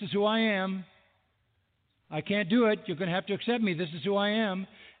it. This is who I am. I can't do it. You're going to have to accept me. This is who I am.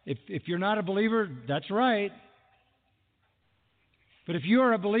 If you're not a believer, that's right. But if you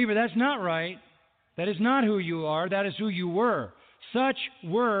are a believer, that's not right. That is not who you are. That is who you were. Such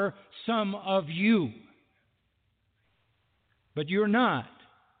were some of you. But you're not.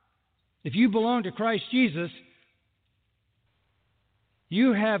 If you belong to Christ Jesus,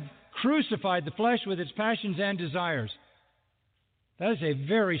 you have crucified the flesh with its passions and desires. That is a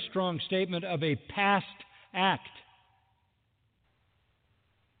very strong statement of a past act.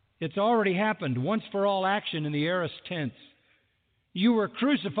 It's already happened, once for all action in the aorist tense. You were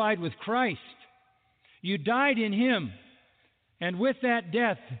crucified with Christ. You died in Him. And with that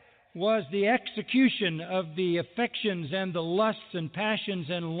death was the execution of the affections and the lusts and passions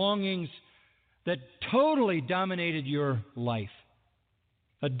and longings that totally dominated your life.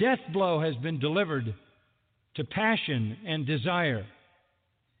 A death blow has been delivered to passion and desire.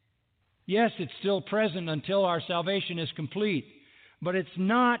 Yes, it's still present until our salvation is complete, but it's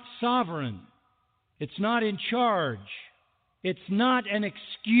not sovereign. It's not in charge. It's not an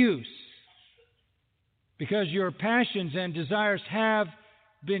excuse, because your passions and desires have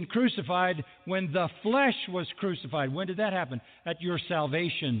been crucified when the flesh was crucified. When did that happen? At your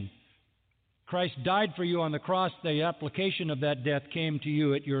salvation. Christ died for you on the cross. The application of that death came to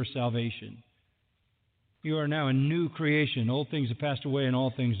you at your salvation. You are now a new creation. Old things have passed away and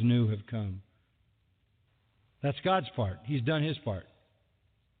all things new have come. That's God's part. He's done His part.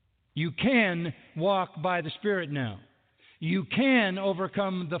 You can walk by the Spirit now. You can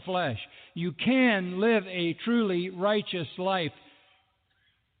overcome the flesh. You can live a truly righteous life.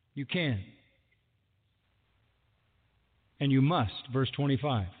 You can. And you must. Verse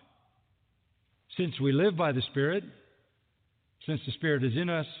 25. Since we live by the Spirit, since the Spirit is in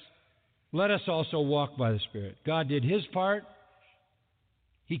us, let us also walk by the Spirit. God did His part.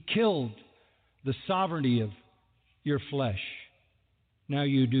 He killed the sovereignty of your flesh. Now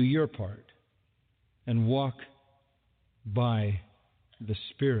you do your part. and walk by the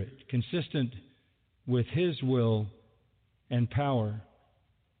Spirit, consistent with His will and power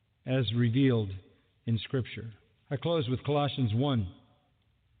as revealed in Scripture. I close with Colossians 1.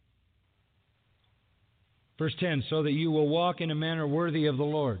 Verse 10, so that you will walk in a manner worthy of the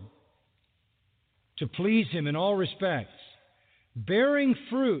Lord, to please Him in all respects, bearing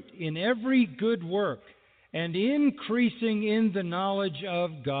fruit in every good work, and increasing in the knowledge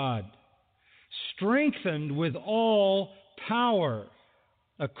of God, strengthened with all power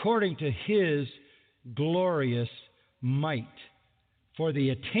according to His glorious might, for the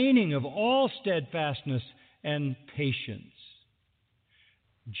attaining of all steadfastness and patience,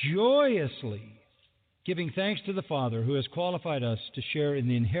 joyously giving thanks to the Father who has qualified us to share in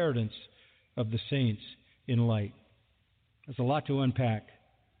the inheritance of the saints in light. There's a lot to unpack.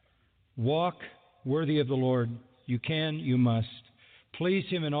 Walk worthy of the Lord. You can, you must. Please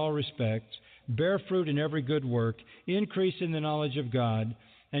Him in all respects. Bear fruit in every good work. Increase in the knowledge of God.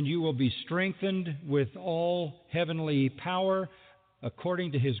 And you will be strengthened with all heavenly power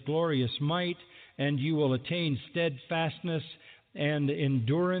according to His glorious might. And you will attain steadfastness and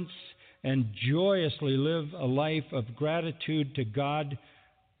endurance and joyously live a life of gratitude to God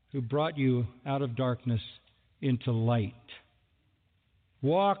who brought you out of darkness into light.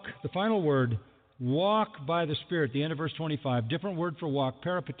 Walk, the final word, walk by the Spirit, the end of verse 25. Different word for walk.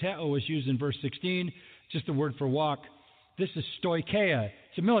 Peripateo was used in verse 16, just the word for walk. This is stoicheia.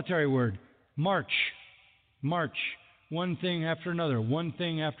 It's a military word. March. March. One thing after another. One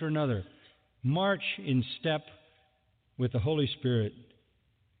thing after another. March in step with the Holy Spirit,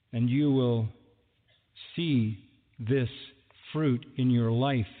 and you will see this fruit in your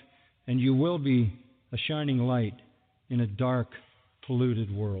life, and you will be a shining light in a dark,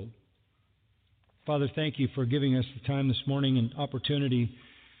 polluted world. Father, thank you for giving us the time this morning and opportunity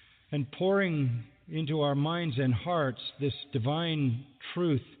and pouring into our minds and hearts this divine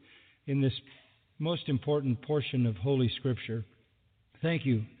truth in this most important portion of Holy Scripture. Thank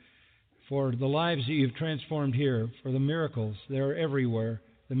you for the lives that you've transformed here, for the miracles that are everywhere,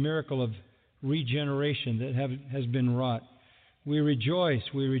 the miracle of regeneration that has been wrought. We rejoice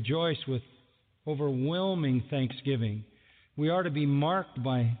with overwhelming thanksgiving. We are to be marked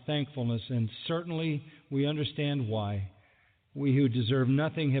by thankfulness, and certainly we understand why. We who deserve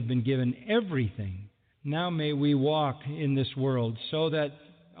nothing have been given everything. Now may we walk in this world so that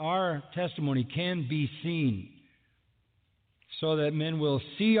our testimony can be seen, so that men will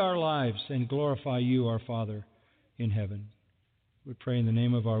see our lives and glorify you, our Father in heaven. We pray in the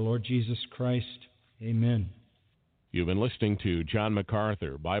name of our Lord Jesus Christ. Amen. You've been listening to John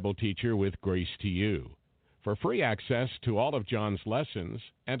MacArthur, Bible teacher with Grace to You. For free access to all of John's lessons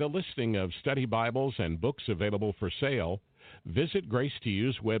and a listing of study Bibles and books available for sale, visit Grace to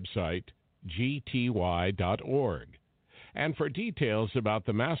You's website, gty.org. And for details about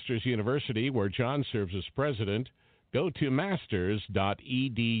the Masters University where John serves as president, go to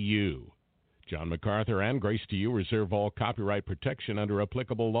masters.edu. John MacArthur and Grace to You reserve all copyright protection under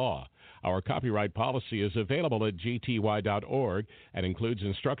applicable law. Our copyright policy is available at gty.org and includes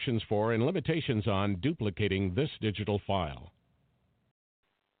instructions for and limitations on duplicating this digital file.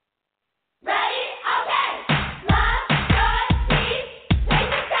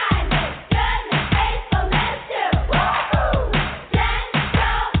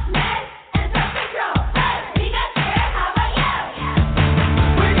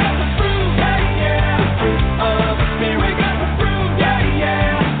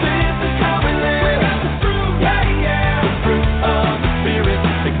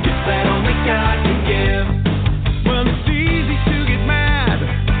 Well, it's easy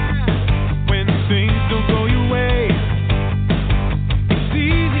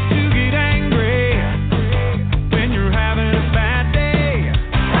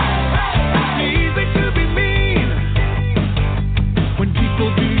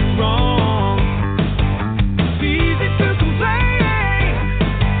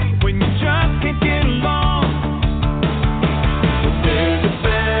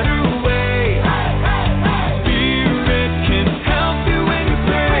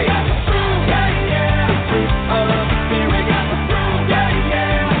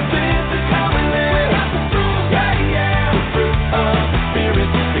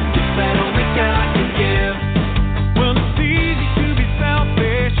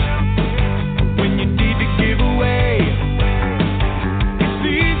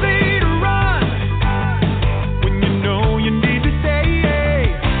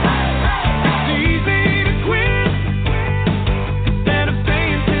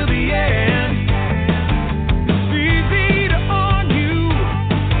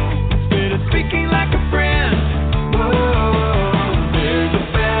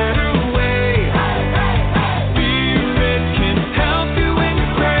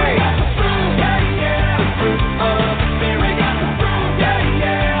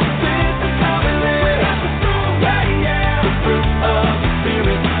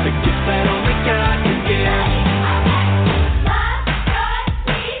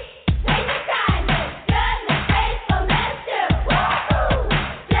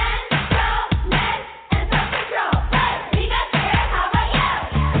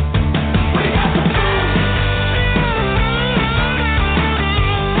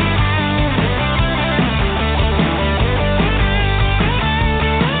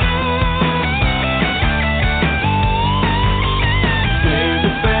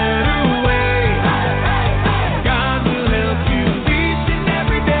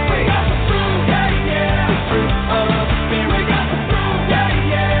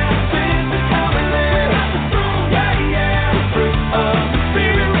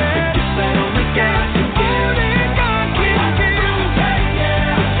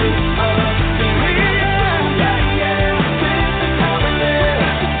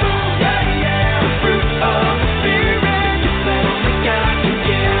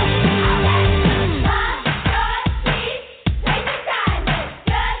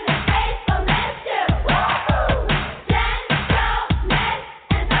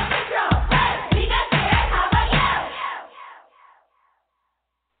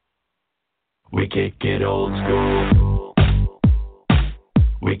kick it old school.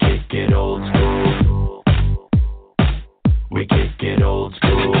 We kick it old school. We kick it old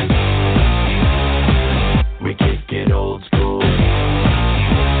school. We kick it old school.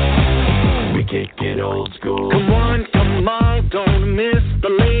 We kick it old school. Come on, don't miss the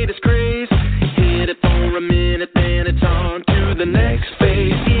latest craze. Hit it for a minute, then it's on to the next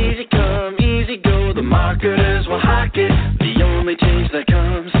phase. Easy come, easy go, the marketers will hawk it. The only change that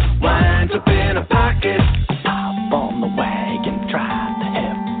comes winds up in a pocket. Hop on the wagon, try the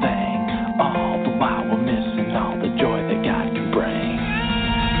hip thing. All the while we're missing all the joy that God can bring.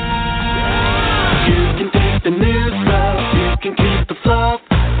 You can take the new stuff, you can keep the fluff.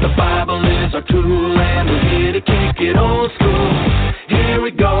 The Bible is our tool and we're here to kick it old school. Here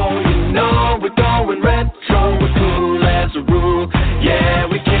we go, you know we're going retro. We're cool as a rule, yeah,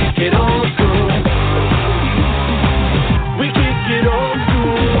 we kick it old school. We kick it old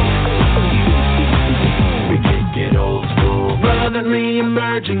school. We kick it old school. Brotherly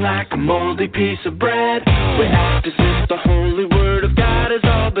emerging like a moldy piece of bread. We act as if the holy word of God is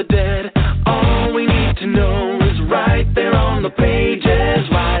all but dead. All we need to know is right there on the pages.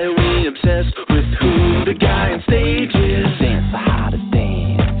 Why are we obsessed with who the guy on stage is? Dance the hottest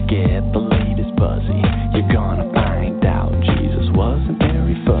dance, get the latest buzzy. You're gonna find out Jesus wasn't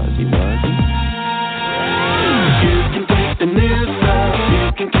very fuzzy, was he? You can take the new stuff, you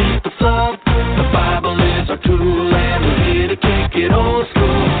can keep the fluff. The Bible is our tool and we're here to kick it old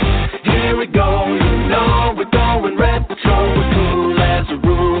school. Here we go, you know we're going retro. We're cool as a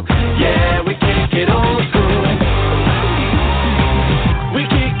rule, yeah, we kick it old school. We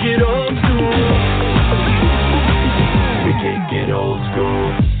kick it old school. We kick it old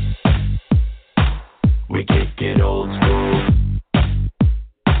school. We kick it old school.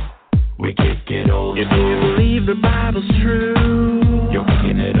 We kick it old If school. you believe the Bible's true, You're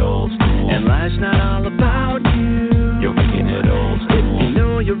kicking it old school. and life's not all about you, You're kicking it old if school. you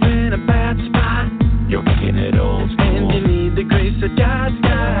know you're in a bad spot, You're kicking it old and school. you need the grace that God's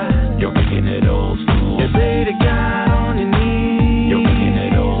got, You're kicking it old school. you pray to God on your knees. You're kicking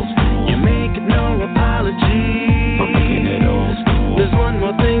it old school. You make it no apology. We're kicking it old school. There's one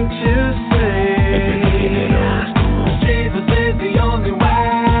more thing to say. If you're kicking it old school. Jesus is the only way.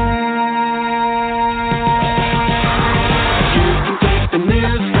 You can take the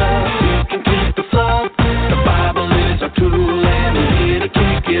new stuff, you can keep the fluff. The Bible is our tool and we're here to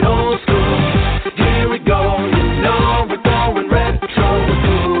kick it old school. Here we go, you know we're going retro. We're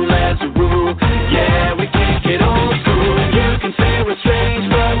cool as a rule, yeah, we kick it old school. You can say we're strange,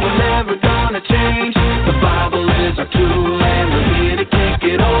 but we're never gonna change. The Bible is our tool and we're here to kick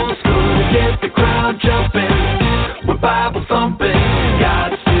it old school. Get the crowd jumping, we're Bible thumping.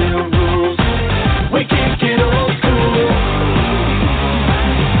 God still rules. We kick it old school.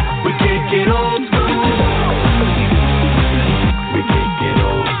 We kick it old school. We kick it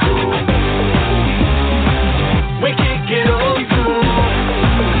old school. We kick it old school.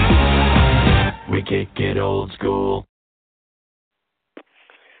 We kick it old school.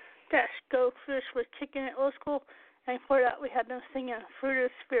 That's Go Fish with Kicking It Old School. And before that, we had them singing Fruit of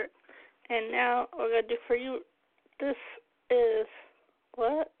the Spirit. And now we're going to do for you, this is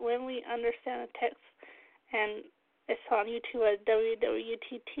when we understand a text. And it's on YouTube at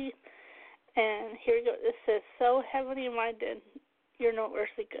WWTT. And here we go. It says, so heavenly minded, you're no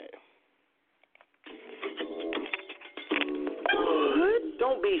earthly good.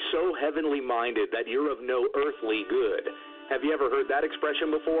 Don't be so heavenly minded that you're of no earthly good. Have you ever heard that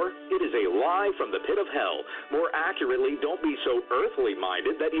expression before? It is a lie from the pit of hell. More accurately, don't be so earthly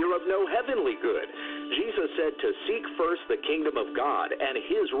minded that you're of no heavenly good. Jesus said to seek first the kingdom of God and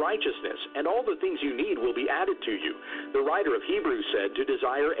his righteousness, and all the things you need will be added to you. The writer of Hebrews said to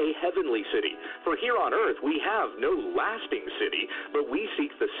desire a heavenly city. For here on earth we have no lasting city, but we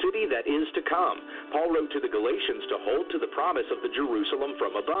seek the city that is to come. Paul wrote to the Galatians to hold to the promise of the Jerusalem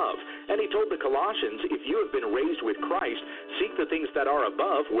from above. And he told the Colossians, if you have been raised with Christ, seek the things that are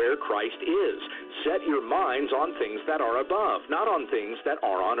above where Christ is. Set your minds on things that are above, not on things that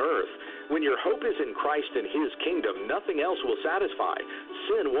are on earth. When your hope is in Christ and his kingdom, nothing else will satisfy.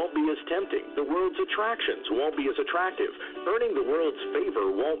 Sin won't be as tempting. The world's attractions won't be as attractive. Earning the world's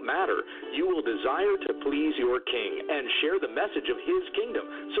favor won't matter. You will desire to please your King and share the message of his kingdom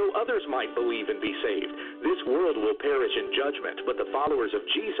so others might believe and be saved. This world will perish in judgment, but the followers of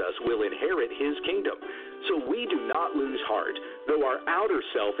Jesus will inherit his kingdom. So we do not lose heart. Though our outer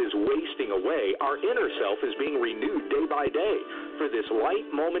self is wasting away, our inner self is being renewed day by day. For this light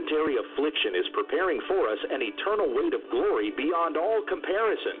momentary affliction is preparing for us an eternal weight of glory beyond all comparison.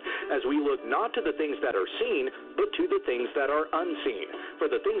 comparison, as we look not to the things that are seen, but to the things that are unseen. For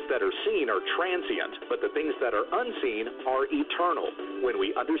the things that are seen are transient, but the things that are unseen are eternal, when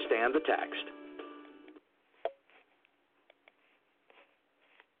we understand the text.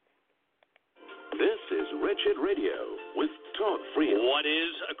 This is Wretched Radio with Talk Free. What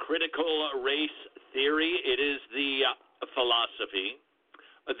is a critical race theory? It is the philosophy,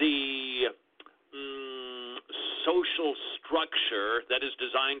 the social structure that is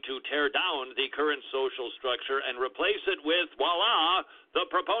designed to tear down the current social structure and replace it with, voila, the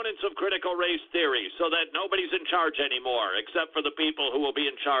proponents of critical race theory, so that nobody's in charge anymore, except for the people who will be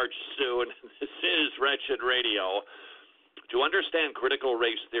in charge soon. This is Wretched Radio. To understand critical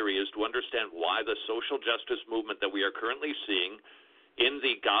race theory is to understand why the social justice movement that we are currently seeing in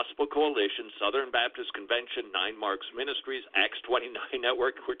the Gospel Coalition, Southern Baptist Convention, Nine Marks Ministries, Acts 29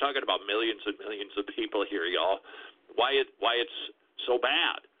 Network, we're talking about millions and millions of people here, y'all, why it's so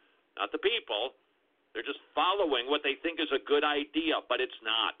bad. Not the people. They're just following what they think is a good idea, but it's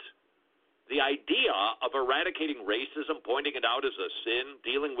not. The idea of eradicating racism, pointing it out as a sin,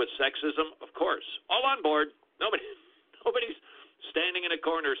 dealing with sexism, of course, all on board. Nobody's standing in a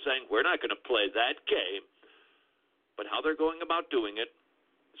corner saying, we're not going to play that game. But how they're going about doing it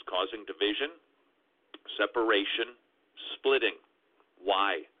is causing division, separation, splitting.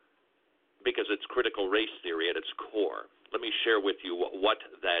 Why? Because it's critical race theory at its core. Let me share with you what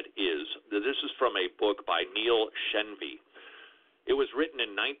that is. This is from a book by Neil Shenvi. It was written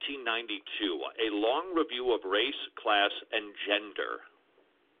in 1992, a long review of race, class, and gender.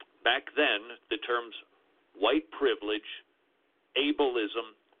 Back then, the terms white privilege,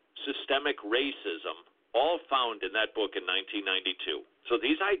 ableism, systemic racism, all found in that book in 1992. So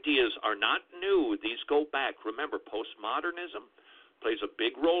these ideas are not new. These go back. Remember, postmodernism plays a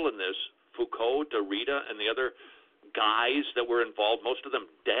big role in this. Foucault, Derrida, and the other guys that were involved, most of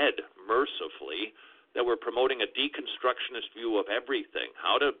them dead, mercifully, that were promoting a deconstructionist view of everything.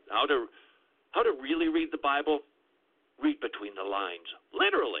 How to really read the Bible? Read between the lines.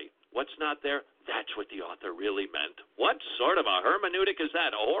 Literally. What's not there? That's what the author really meant. What sort of a hermeneutic is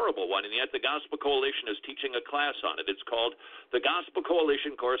that? A horrible one, and yet the Gospel Coalition is teaching a class on it. It's called the Gospel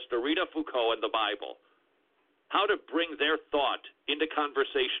Coalition Course, Derrida, Foucault, and the Bible. How to bring their thought into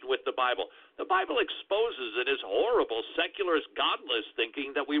conversation with the Bible. The Bible exposes it as horrible, secularist, godless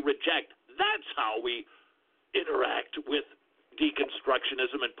thinking that we reject. That's how we interact with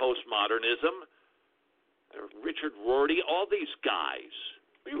deconstructionism and postmodernism. Richard Rorty, all these guys.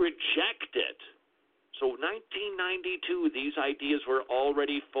 We reject it. So 1992, these ideas were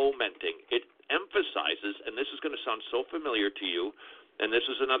already fomenting. It emphasizes, and this is going to sound so familiar to you, and this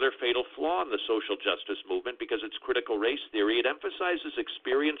is another fatal flaw in the social justice movement because it's critical race theory. It emphasizes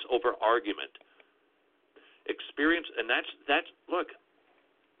experience over argument. Experience, and that's look,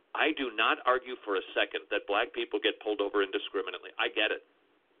 I do not argue for a second that black people get pulled over indiscriminately. I get it.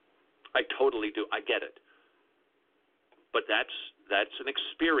 I totally do. I get it. But that's an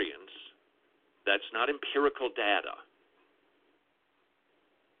experience. That's not empirical data.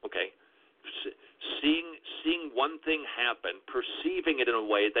 Okay? Seeing one thing happen, perceiving it in a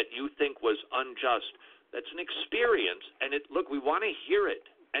way that you think was unjust, that's an experience. And look, we want to hear it.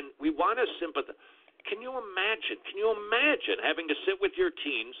 And we want to sympathize. Can you imagine having to sit with your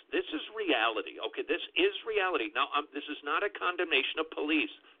teens? This is reality. Okay, this is reality. Now, this is not a condemnation of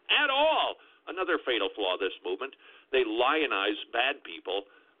police at all. Another fatal flaw of this movement. They lionize bad people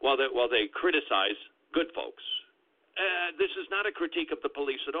while they criticize good folks. This is not a critique of the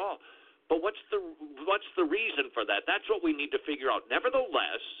police at all. But what's the reason for that? That's what we need to figure out.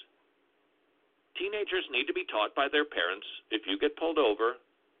 Nevertheless, teenagers need to be taught by their parents, if you get pulled over,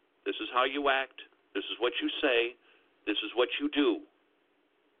 this is how you act, this is what you say, this is what you do.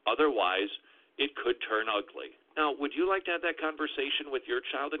 Otherwise, it could turn ugly. Now, would you like to have that conversation with your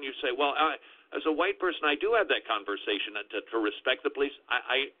child? And you say, well, as a white person, I do have that conversation to respect the police.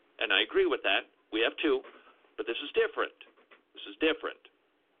 I agree with that. We have too. But this is different. This is different.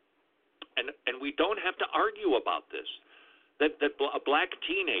 And we don't have to argue about this. That a black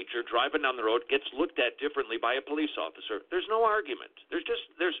teenager driving down the road gets looked at differently by a police officer. There's no argument.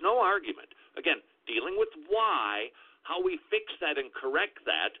 There's no argument. Again, dealing with why, how we fix that and correct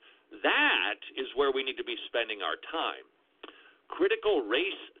that, that is where we need to be spending our time. Critical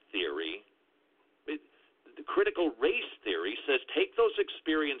race theory says take those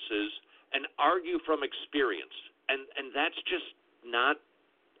experiences and argue from experience. And that's just not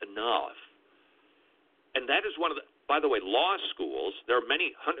enough. And that is one of the, by the way, law schools, there are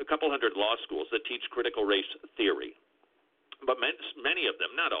a couple hundred law schools that teach critical race theory. but many of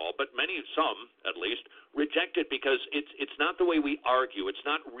them, not all, but some at least, reject it because it's not the way we argue. It's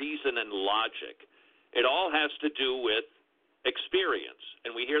not reason and logic. It all has to do with experience,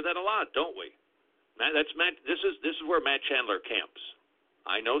 and we hear that a lot, don't we? This is where Matt Chandler camps.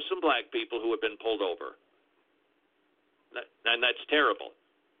 I know some black people who have been pulled over, and that's terrible.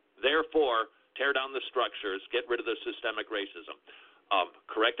 Therefore, tear down the structures, get rid of the systemic racism.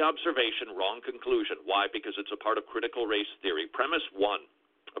 Correct observation, wrong conclusion. Why? Because it's a part of critical race theory. Premise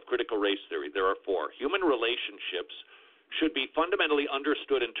 1 of critical race theory, there are 4. Human relationships should be fundamentally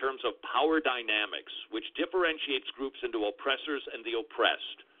understood in terms of power dynamics, which differentiates groups into oppressors and the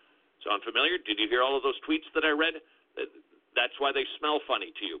oppressed. Sound familiar? Did you hear all of those tweets that I read? That's why they smell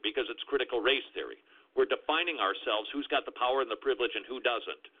funny to you, because it's critical race theory. We're defining ourselves, who's got the power and the privilege and who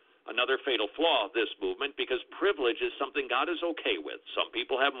doesn't. Another fatal flaw of this movement, because privilege is something God is okay with. Some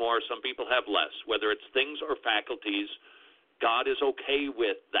people have more, some people have less. Whether it's things or faculties, God is okay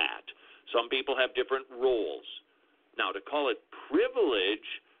with that. Some people have different roles. Now, to call it privilege,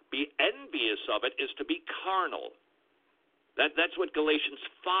 be envious of it, is to be carnal. That's what Galatians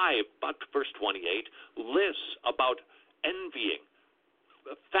 5, verse 28, lists about envying,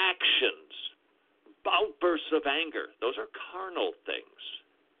 factions, outbursts of anger. Those are carnal things.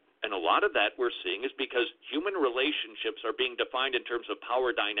 And a lot of that we're seeing is because human relationships are being defined in terms of power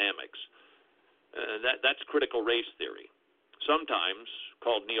dynamics. That's critical race theory, sometimes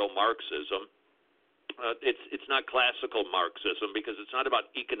called neo-Marxism. It's not classical Marxism because it's not about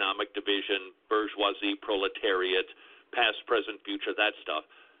economic division, bourgeoisie, proletariat, past, present, future, that stuff.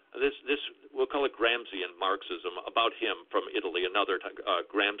 This we'll call it Gramscian Marxism, about him from Italy, another time,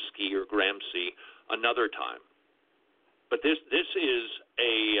 Gramsci or Gramsci, another time. But this is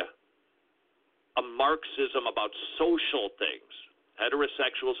a Marxism about social things,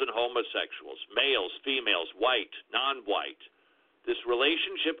 heterosexuals and homosexuals, males, females, white, non-white. This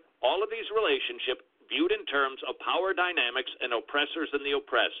relationship, all of these relationships viewed in terms of power dynamics and oppressors and the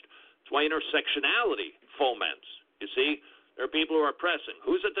oppressed. That's why intersectionality foments. You see, there are people who are oppressing.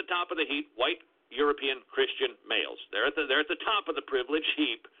 Who's at the top of the heap? White, European, Christian males. They're at the top of the privilege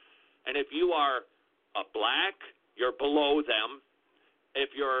heap. And if you are a black, you're below them.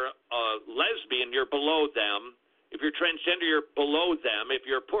 If you're a lesbian, you're below them. If you're transgender, you're below them. If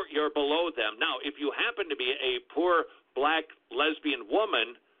you're poor, you're below them. Now, if you happen to be a poor black lesbian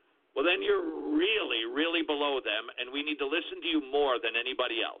woman, well, then you're really, really below them, and we need to listen to you more than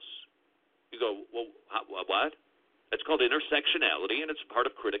anybody else. You go, well, what? It's called intersectionality, and it's part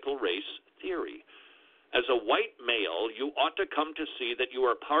of critical race theory. As a white male, you ought to come to see that you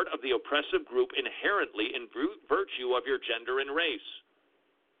are part of the oppressive group inherently in virtue of your gender and race.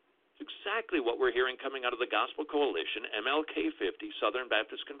 It's exactly what we're hearing coming out of the Gospel Coalition, MLK 50, Southern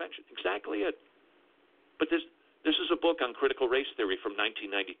Baptist Convention. Exactly it. But this is a book on critical race theory from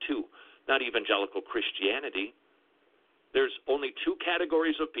 1992, not evangelical Christianity. There's only 2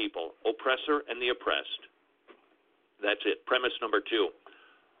 categories of people, oppressor and the oppressed. That's it. Premise number 2.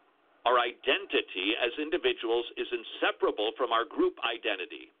 Our identity as individuals is inseparable from our group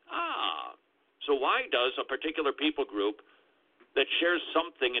identity. So why does a particular people group that shares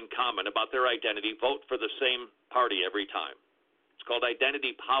something in common about their identity vote for the same party every time? It's called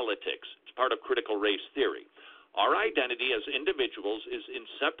identity politics. It's part of critical race theory. Our identity as individuals is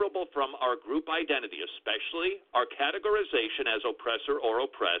inseparable from our group identity, especially our categorization as oppressor or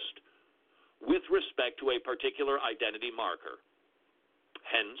oppressed with respect to a particular identity marker.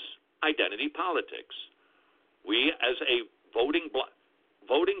 Hence, identity politics. We, as a voting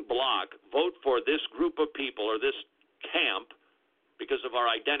bloc, vote for this group of people or this camp because of our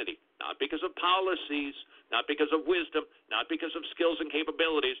identity, not because of policies, not because of wisdom, not because of skills and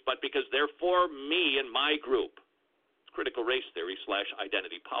capabilities, but because they're for me and my group. It's critical race theory /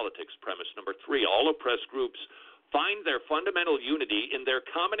 identity politics. Premise number 3. All oppressed groups find their fundamental unity in their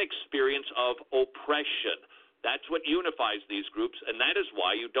common experience of oppression. That's what unifies these groups, and that is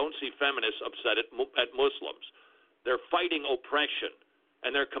why you don't see feminists upset at Muslims. They're fighting oppression,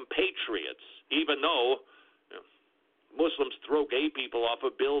 and they're compatriots, even though Muslims throw gay people off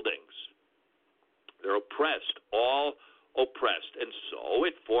of buildings. They're oppressed, all oppressed, and so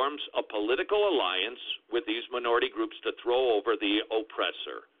it forms a political alliance with these minority groups to throw over the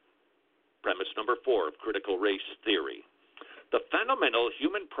oppressor. Premise number 4 of critical race theory. The fundamental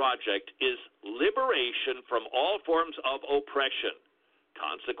human project is liberation from all forms of oppression.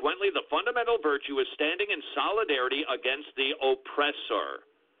 Consequently, the fundamental virtue is standing in solidarity against the oppressor.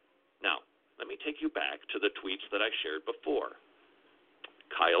 Now, let me take you back to the tweets that I shared before.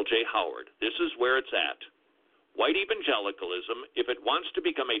 Kyle J. Howard. This is where it's at. White evangelicalism, if it wants to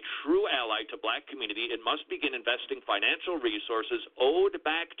become a true ally to black community, it must begin investing financial resources owed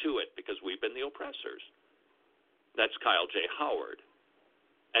back to it because we've been the oppressors. That's Kyle J. Howard.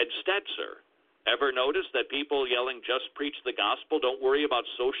 Ed Stetzer. Ever notice that people yelling, just preach the gospel, don't worry about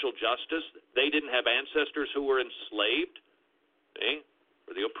social justice? They didn't have ancestors who were enslaved?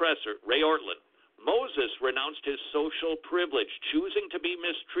 For the oppressor. Ray Ortlund. Moses renounced his social privilege, choosing to be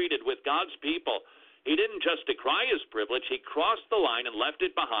mistreated with God's people. He didn't just decry his privilege, he crossed the line and left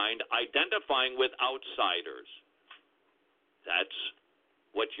it behind, identifying with outsiders. That's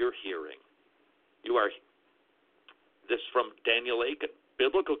what you're hearing. This from Daniel Aiken.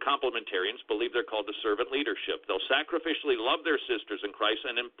 Biblical complementarians believe they're called to servant leadership. They'll sacrificially love their sisters in Christ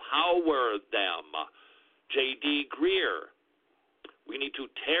and empower them. J.D. Greer. We need to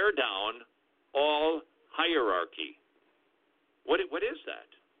tear down all hierarchy. What is that?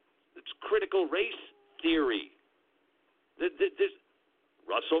 It's critical race theory.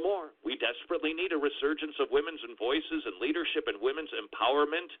 Russell Moore. We desperately need a resurgence of women's voices and leadership and women's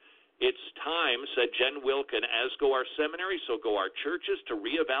empowerment. It's time, said Jen Wilkin, as go our seminaries, so go our churches, to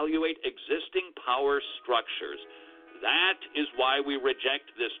reevaluate existing power structures. That is why we reject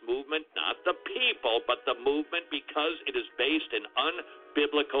this movement, not the people, but the movement, because it is based in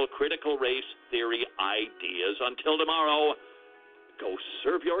unbiblical critical race theory ideas. Until tomorrow, go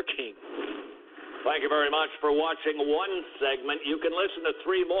serve your king. Thank you very much for watching one segment. You can listen to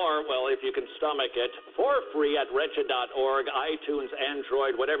 3 more, well, if you can stomach it, for free at wretched.org, iTunes,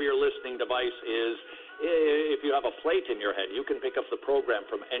 Android, whatever your listening device is. If you have a plate in your head, you can pick up the program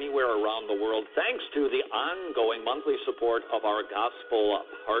from anywhere around the world, thanks to the ongoing monthly support of our gospel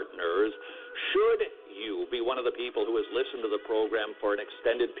partners. Should you be one of the people who has listened to the program for an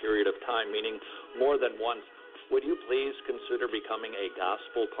extended period of time, meaning more than once, would you please consider becoming a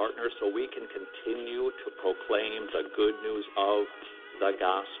gospel partner so we can continue to proclaim the good news of the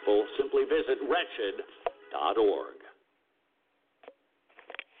gospel? Simply visit wretched.org.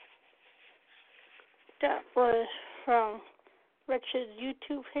 That was from Wretched's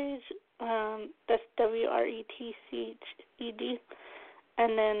YouTube page. That's WRETCHED.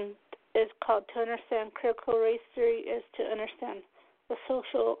 And then it's called To Understand Critical Race Theory is to Understand the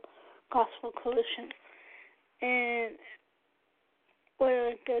Social Gospel Coalition. And what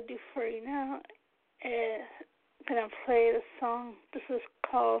I'm going to do for you now is I'm going to play the song. This is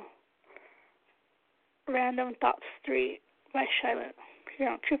called Random Thoughts 3 by Shiloh here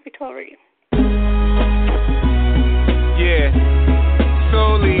on Trippy 12 Radio. Yeah.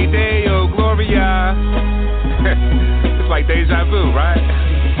 Soli Deo Gloria. It's like deja vu, right?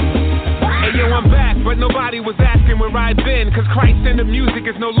 Hey, yo, I'm back, but nobody was asking where I've been, cause Christ in the music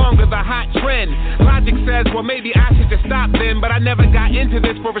is no longer the hot trend. Logic says, well, maybe I should just stop then, but I never got into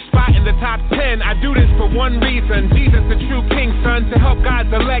this for a spot in the top 10. I do this for one reason, Jesus the true king, son, to help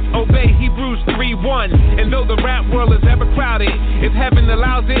God's elect obey Hebrews 3:1. And though the rap world is ever crowded, if heaven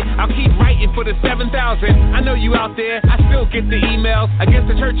allows it, I'll keep writing for the 7,000. I know you out there, I still get the emails. Against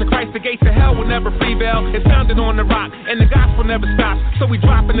the Church of Christ, the gates of hell will never prevail. It's founded on the rock, and the gospel never stops. So we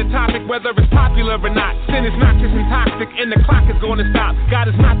dropping the topic, whether it's popular or not. Sin is not just toxic, and the clock is going to stop.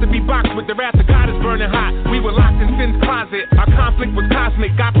 God is not to be boxed with, the wrath of God is burning hot. We were locked in sin's closet, our conflict was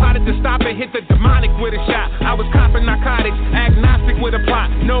cosmic. God plotted to stop and hit the demonic with a shot. I was copping narcotics, agnostic with a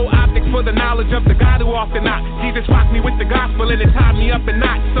plot. No optics for the knowledge of the God who often not. Jesus rocked me with the gospel and it tied me up in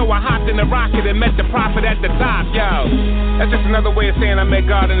knots. So I hopped in a rocket and met the prophet at the top. Yo, that's just another way of saying I met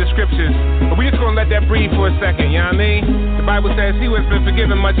God in the scriptures. But we just gonna let that breathe for a second, you know what I mean? The Bible says he who has been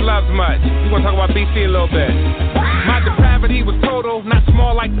forgiven much loves much. We're gonna talk about BC a little bit. My depravity was total, not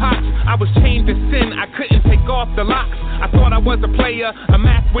small like pops. I was chained to sin, I couldn't take off the locks. I thought I was a player, a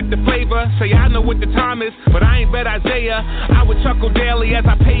math with the flavor. Say I know what the time is, but I ain't bet Isaiah. I would chuckle daily as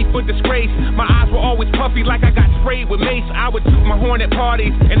I paid for disgrace. My eyes were always puffy like I got sprayed with mace. I would toot my horn at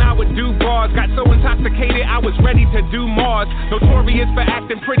parties, and I would do bars. Got so intoxicated, I was ready to do Mars. Notorious for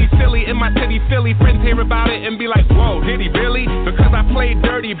acting pretty silly in my city, Philly. Friends hear about it and be like, whoa, did he really? Because I played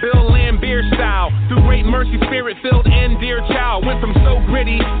dirty, Bill Lambier style. Through great mercy, spirit-filled and dear child. Went from so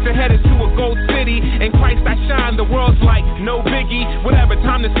gritty to headed to a gold city. In Christ I shine, the world's like, no biggie. Whatever,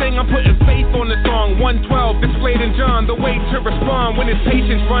 time to sing, I'm putting faith on the song. 112, displayed in John, the way to respond. When his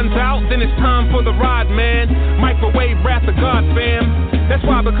patience runs out, then it's time for the rod, man. Microwave, wrath of God, fam. That's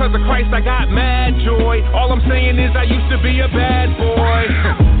why, because of Christ, I got mad joy. All I'm saying is I used to be a bad boy.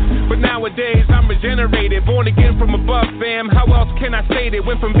 But nowadays I'm regenerated, born again from above, fam. How else can I say that?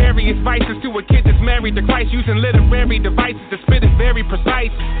 Went from various vices to a kid that's married to Christ, using literary devices to spit is very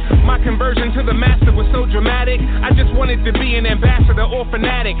precise. My conversion to the master was so dramatic, I just wanted to be an ambassador or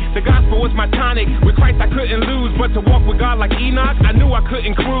fanatic. The gospel was my tonic. With Christ I couldn't lose, but to walk with God like Enoch, I knew I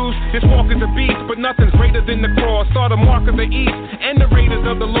couldn't cruise. This walk is a beast, but nothing's greater than the cross. Saw the mark of the east and the raiders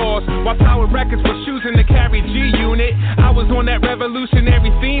of the lost. While Tower Records was choosing to carry G-Unit, I was on that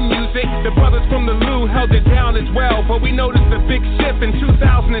revolutionary theme music. The brothers from the Lou held it down as well, but we noticed a big shift in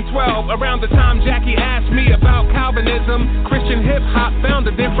 2012. Around the time Jackie asked me about Calvinism, Christian hip-hop found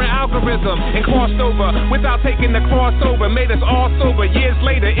a different algorithm and crossed over without taking the crossover. Made us all sober. Years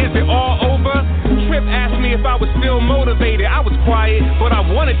later, is it all over? Trip asked me if I was still motivated. I was quiet, but I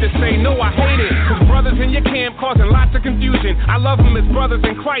wanted to say no, I hate it. Cause brothers in your camp causing lots of confusion. I love them as brothers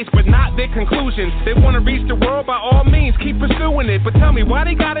in Christ, but not their conclusions. They want to reach the world, by all means, keep pursuing it. But tell me, why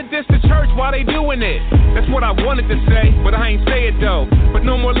they gotta diss the church while they doing it? That's what I wanted to say, but I ain't say it though. But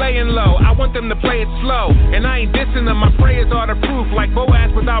no more laying low, I want them to play it slow. And I ain't dissing them, my prayers are the proof. Like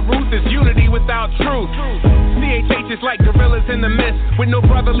Boaz without Ruth is unity without truth. CHH is like gorillas in the mist, with no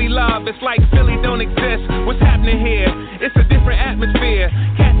brotherly love, it's like Philly don't exist. What's happening here? It's a different atmosphere.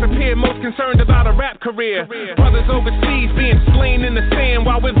 Cats appear most concerned about a rap career. Brothers overseas being slain in the sand,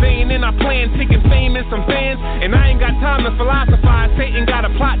 while we're vain in our plan, taking fame and some fans. And I ain't got time to philosophize, Satan got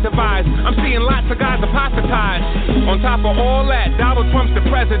a plot devised. I'm seeing lots of guys apostatized. On top of all that, Donald Trump's the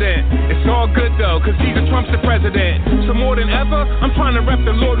president. It's all good though, cause Jesus Trump's the president. So more than ever, I'm trying to rep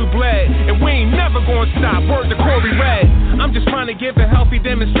the Lord who bled, and we ain't never gonna stop, word to Corey Red. I'm just trying to give a healthy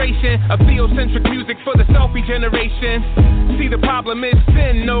demonstration of theocentric music for the selfie generation. See, the problem is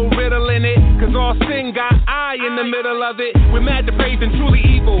sin, no riddle in it, cause all sin got I in the middle of it. We're mad, depraved, and truly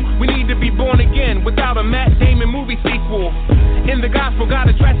evil. We need to be born again without a Matt Damon movie sequel. In the gospel, God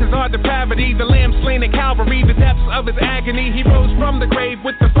addresses our depravity. The lamb slain at Calvary, the depths of his agony. He rose from the grave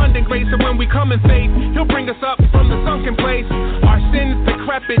with abundant grace, so when we come in faith, he'll bring us up from the sunken place. Our sins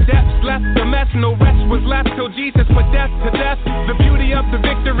decrepit, depths left the mess. No rest was left till Jesus put death to death. The beauty of the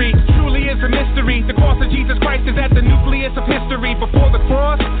victory truly is a mystery. The cross of Jesus Christ is at the nucleus of history. Before the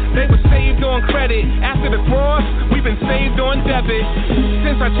cross, they were saved on credit. After the cross, we've been saved on debit.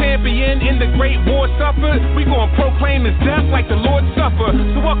 Since our champion in the great war suffered, we gon' proclaim his death like the Lord's Supper.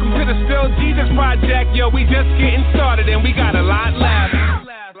 So welcome to the Still Jesus Project. Yo, we just getting started and we got a lot left.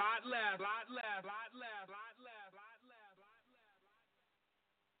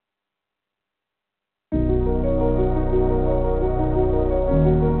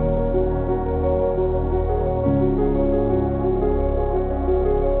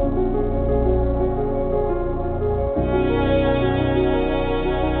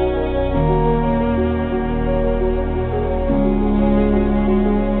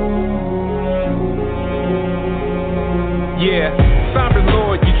 Yeah, sovereign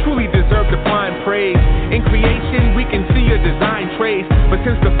Lord, you truly deserve divine praise. In creation, we can see your design trace. But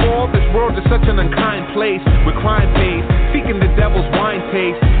since the fall, this world is such an unkind place. With crime pays, seeking the devil's wine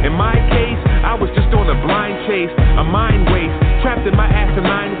taste. In my case, I was just on a blind chase, a mind waste, trapped in my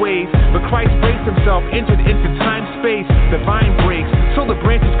asinine ways. But Christ braced himself, entered into time, space. The vine breaks, so the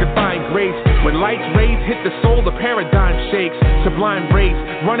branches could find grace. When light's rays hit the soul, the paradigm shakes. Sublime race,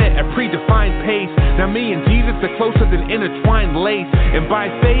 run at a predefined pace. Now me and Jesus are closer than intertwined lace. And by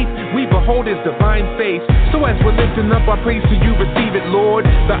faith, we behold his divine face. So as we're lifting up our praise to you, receive it, Lord.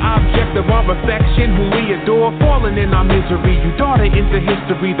 The object of our affection, whom we adore, fallen in our misery. You daughter into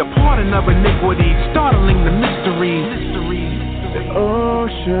history, the pardon of iniquity, startling the mystery. The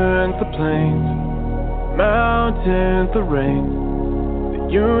oceans, the plains, mountains, the rain,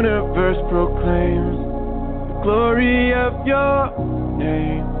 the universe proclaims the glory of your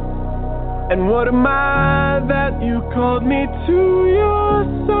name. And what am I that you called me to your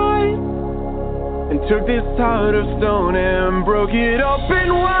side and took this heart of stone and broke it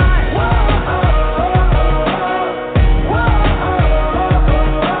open wide?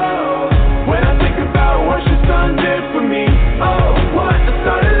 When I think about what your son did for me, oh, what a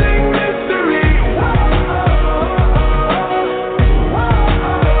startling mystery.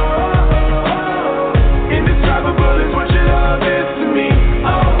 Indescribable is what your love is to me.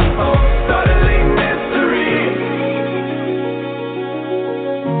 Oh, startling mystery.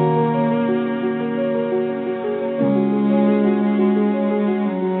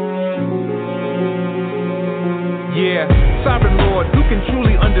 Yeah, sovereign Lord, who can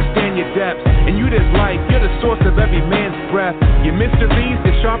truly understand your depths? And you there's life, you're the source of every man's breath. Your mysteries,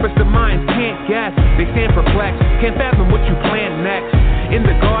 the sharpest of minds can't guess. They stand perplexed, can't fathom what you plan next. In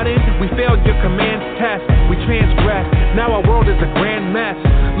the garden, we failed your commands test. We transgressed, now our world is a grand mess.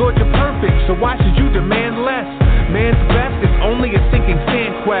 Lord, you're perfect, so why should you demand less? Man's best is only a sinking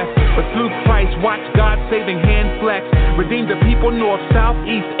sand quest. But through Christ, watch God's saving hand flex. Redeem the people north, south,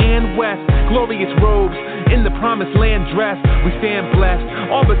 east, east and west. Glorious robes in the promised land dressed. We stand blessed,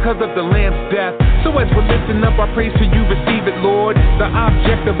 all because of the Lamb's death. So as we're lifting up our praise to you, receive it, Lord. The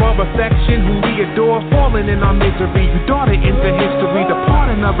object of our affection, whom we adore, fallen in our misery. You daughter into history, the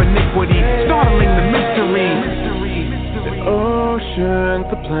pardon of iniquity, startling the mystery. The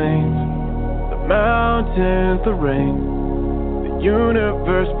oceans, the plains, the mountains, the rain, the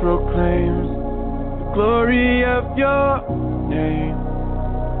universe proclaims the glory of your name.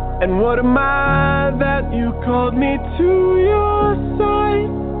 And what am I that you called me to your side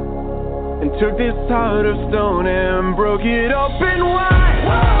and took this heart of stone and broke it open wide?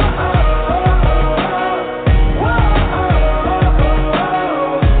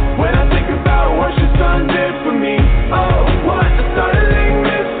 When I think about what your son did for me, oh, what a startling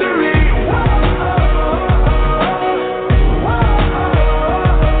mystery.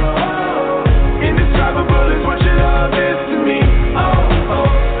 Indescribable is what your love is to me.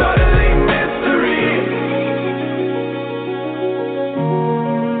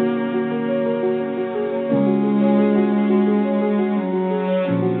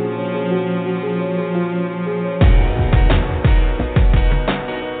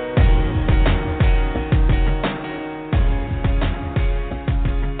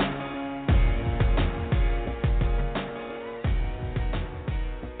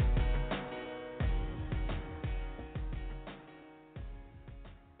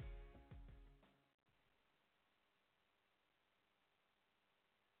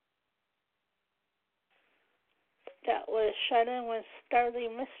 That was Shidan with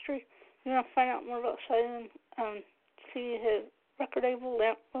Starling Mystery. If you want to find out more about Shidan, see his record label,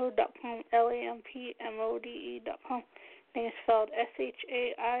 lampmode.com, lampmode.com. Name is spelled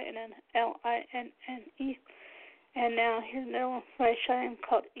SHAINNLINNE. And now here's another one by Shidan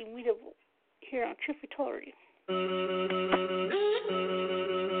called Immutable, here on Truth Be Told Radio.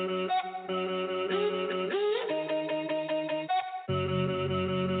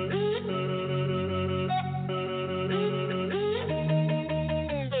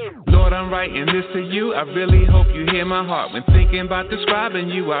 I'm writing this to you, I really hope you hear my heart. When thinking about describing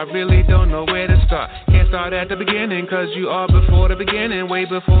you, I really don't know where to start. Can't start at the beginning, cause you are before the beginning, way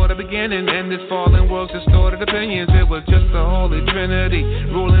before the beginning. And this fallen world's distorted opinions, it was just the Holy Trinity,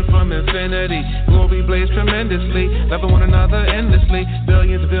 ruling from infinity. Glory blazed tremendously, loving one another endlessly.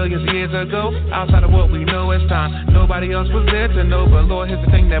 Billions of years ago, outside of what we know as time. Nobody else was there to know, but Lord, here's the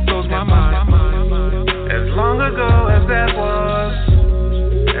thing that blows my mind. As long ago as that was,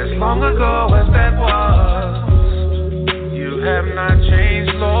 as long ago as that was, you have not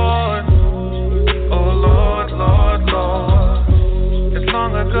changed, Lord. Oh Lord, Lord, Lord. As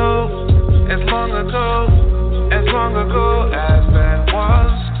long ago, as long ago, as long ago as that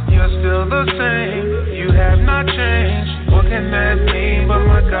was, you're still the same. You have not changed. What can that mean? But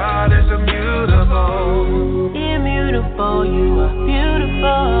my God is immutable. Immutable, you are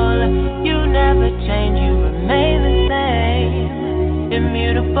beautiful. You never change, you remain the same.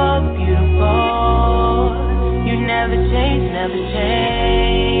 Immutable, beautiful. You never change, never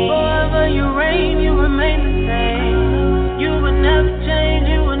change. Forever you reign, you remain the same. You will never change,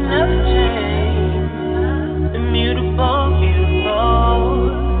 you will never change. Immutable,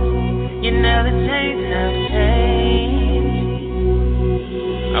 beautiful. You never change, never change.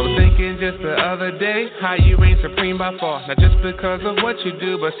 I was thinking just the other day how you reign supreme by far. Not just because of what you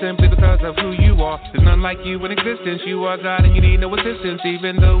do, but simply because of who you are. There's none like you in existence. You are God and you need no assistance.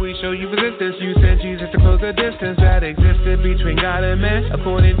 Even though we show you resistance, you sent Jesus to close the distance that existed between God and man,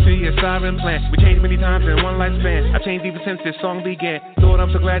 according to your sovereign plan. We changed many times in one lifespan. I've changed even since this song began. Lord,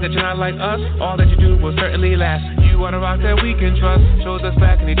 I'm so glad that you're not like us. All that you do will certainly last. You are the rock that we can trust. Shows us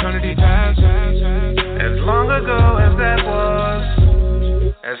back in eternity past. As long ago as that was,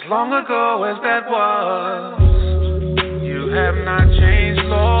 as long ago as that was, you have not changed,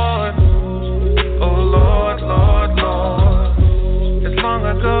 Lord. Oh Lord, Lord, Lord. As long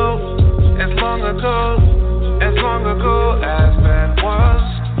ago, as long ago, as long ago as that was,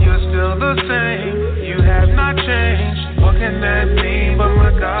 you're still the same. You have not changed. What can that mean? But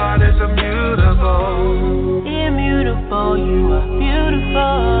my God is immutable. Immutable, you are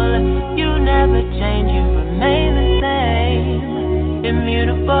beautiful. You never change, you remain the same.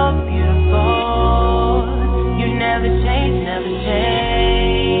 Immutable, beautiful. You never change, never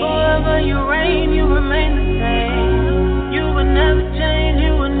change. Forever you reign, you remain the same. You will never change,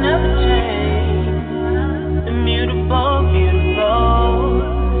 you will never change. Immutable,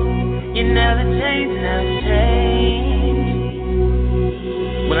 beautiful. You never change, never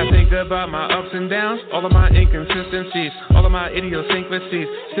change. When I think about about my ups and downs, all of my inconsistencies, all of my idiosyncrasies.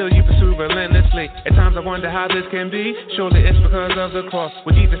 Still you pursue relentlessly. At times I wonder how this can be. Surely it's because of the cross,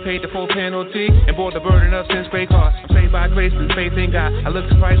 where Jesus paid the full penalty and bore the burden of sin's great cost. I'm saved by grace and faith in God. I look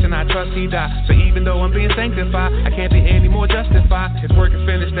to Christ and I trust He died. So even though I'm being sanctified, I can't be any more justified. His work is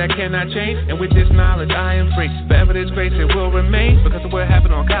finished, that cannot change. And with this knowledge I am free. Forever this grace it will remain, because of what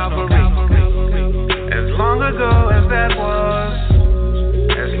happened on Calvary. As long ago as that was,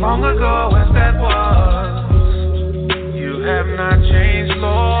 as long ago as that was, you have not changed,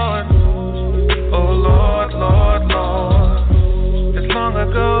 Lord. Oh Lord, Lord, Lord. As long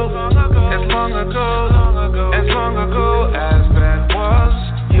ago, as long ago, as long ago as that was,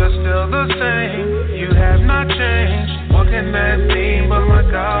 you're still the same. You have not changed. What can that mean? But my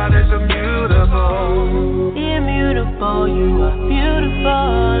God is immutable. Immutable, you are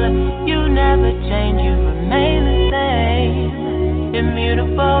beautiful. You never change, you remain the same.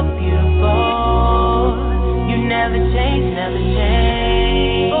 Immutable, beautiful. You never change, never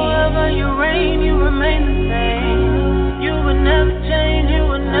change. Forever you reign, you remain the same. You will never change, you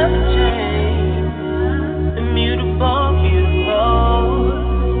will never change. Immutable, beautiful.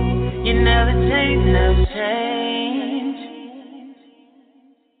 You never change, never change.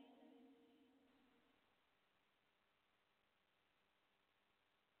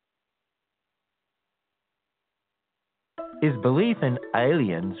 Is belief in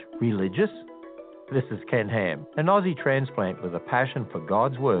aliens religious? This is Ken Ham, an Aussie transplant with a passion for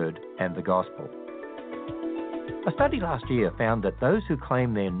God's Word and the Gospel. A study last year found that those who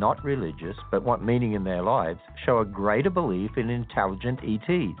claim they're not religious but want meaning in their lives show a greater belief in intelligent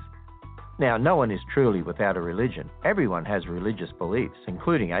ETs. Now, no one is truly without a religion. Everyone has religious beliefs,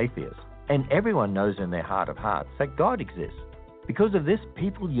 including atheists, and everyone knows in their heart of hearts that God exists. Because of this,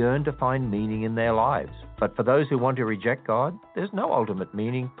 people yearn to find meaning in their lives. But for those who want to reject God, there's no ultimate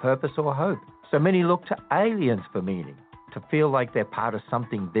meaning, purpose, or hope. So many look to aliens for meaning, to feel like they're part of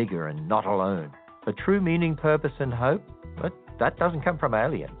something bigger and not alone. The true meaning, purpose, and hope, but that doesn't come from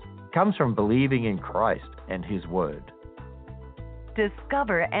aliens. It comes from believing in Christ and His Word.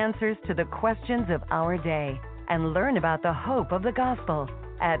 Discover answers to the questions of our day and learn about the hope of the gospel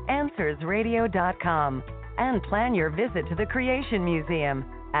at AnswersRadio.com. And plan your visit to the Creation Museum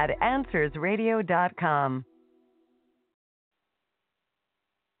at AnswersRadio.com.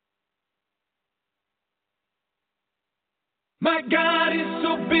 My God is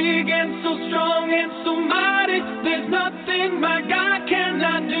so big and so strong and so mighty. There's nothing my God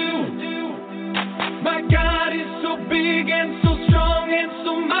cannot do. My God is so big and so strong and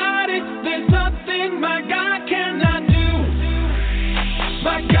so mighty. There's nothing my God cannot do.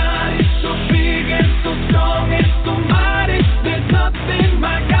 My God is so big and so strong and so mighty. There's nothing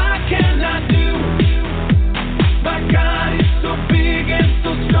my God cannot do. My God is so big and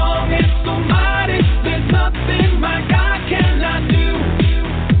so strong and so mighty. There's nothing my God cannot do.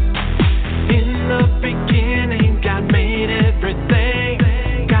 In the beginning, God made everything.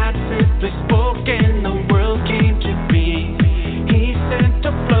 God simply spoke and the world came to be. He sent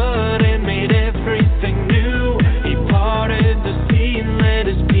a flood and made everything new. He parted the sea and let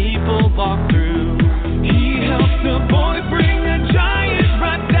His people walk through. He helped the boy bring a giant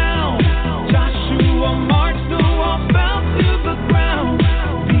right down.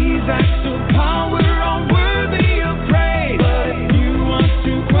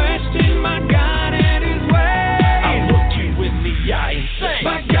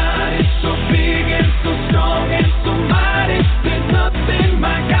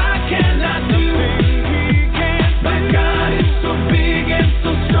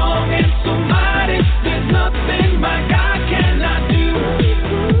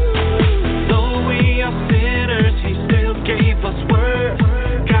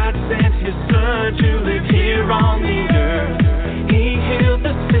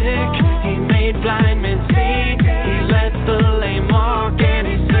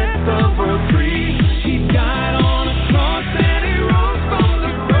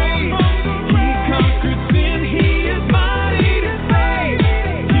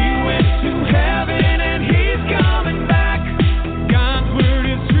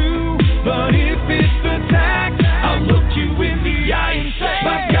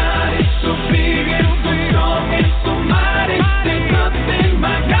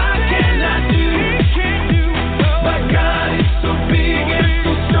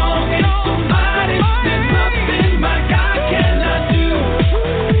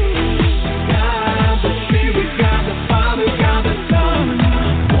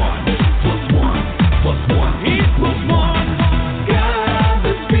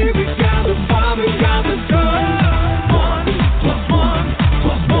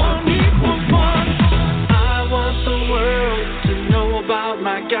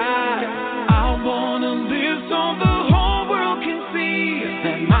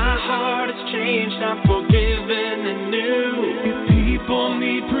 and my heart has changed. I'm forgiven and new. If people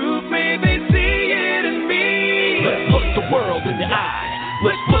need proof, may they see it in me. Let's look the world in the eye.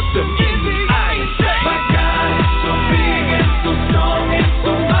 Let's look them in the eye and say, my God is so big and so strong and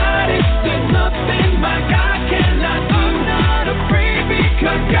so mighty. There's nothing my God cannot do. Not afraid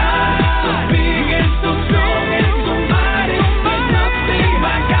because God is so big and so strong and so mighty. There's nothing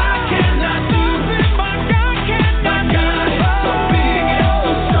my God cannot do. My God is so big and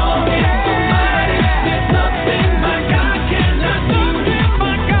so strong and so mighty. There's nothing my God cannot do.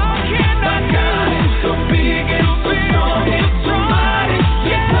 My God is so big and so strong and so mighty.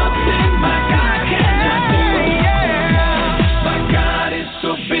 There's nothing my God cannot do. My God is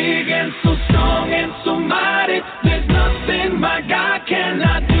so big and so strong and so mighty. There's nothing my God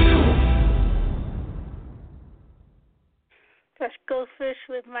cannot do. That's Go Fish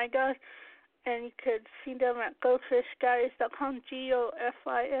with My God, and you could see them at gofishguys.com, GOFISHGUIS.co,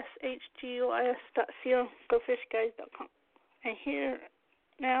 gofishguys.com. And here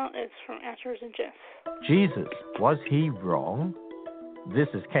now is from Answers and Gems. Jesus, was he wrong? This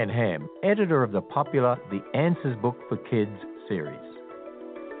is Ken Ham, editor of the popular The Answers Book for Kids series.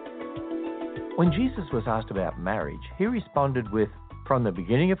 When Jesus was asked about marriage, he responded with, from the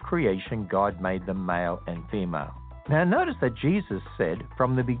beginning of creation, God made them male and female. Now notice that Jesus said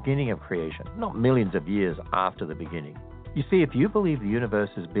from the beginning of creation, not millions of years after the beginning. You see, if you believe the universe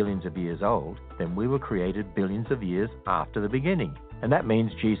is billions of years old, then we were created billions of years after the beginning. And that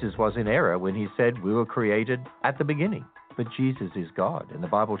means Jesus was in error when he said we were created at the beginning. But Jesus is God, and the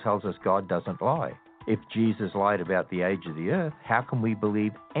Bible tells us God doesn't lie. If Jesus lied about the age of the earth, how can we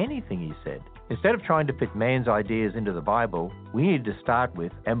believe anything he said? Instead of trying to fit man's ideas into the Bible, we need to start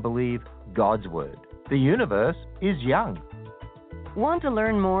with and believe God's word. The universe is young. Want to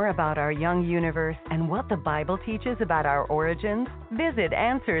learn more about our young universe and what the Bible teaches about our origins? Visit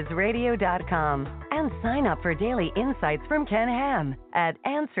AnswersRadio.com and sign up for daily insights from Ken Ham at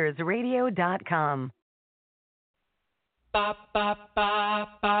AnswersRadio.com. Ba ba ba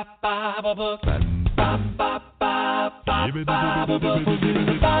ba Bible book. Ba ba ba ba Bible book. We'll do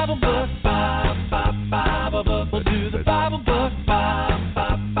the Bible book. Ba ba Bible book. We'll do the Bible book. Ba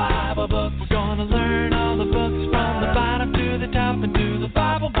ba Bible book. We're gonna learn all the books from the bottom to the top and do the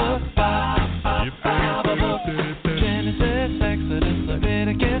Bible book. Ba ba Bible book. Genesis, Exodus,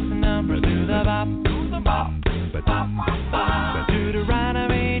 Leviticus, and Numbers. Do the bop. Do the bop. Bop bop.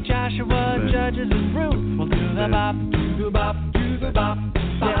 Deuteronomy, Joshua, Judges, and Ruth. We'll do the bop. Bop,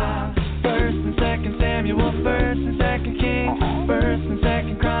 yeah. First and Second Samuel, First and Second Kings, First and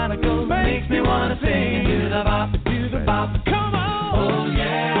Second Chronicles, makes me wanna sing and do the bop, come on, oh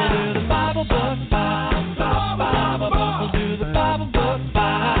yeah. We'll do the Bible book, bop, bop, Bible book. We'll do the Bible book,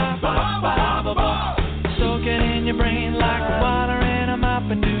 bop, bop, Bible book. Soak it in your brain like water in a mop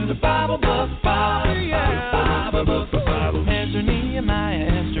and do the Bible book, bop, Bible book. Ezra,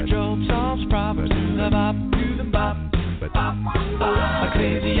 Nehemiah, Esther, Job, Psalms, Proverbs, do the bop,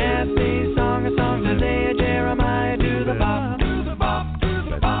 Ecclesiastes, Song of Songs, Isaiah, Jeremiah, do the bop,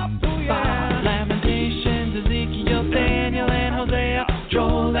 yeah. Lamentations, Ezekiel, Daniel, and Hosea,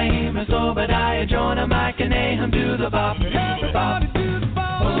 Joel, Amos, Obadiah, Jonah, Micah, Nahum, do the bop, oh yeah. We'll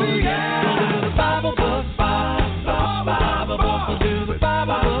do the Bible book, Bible book. We'll do the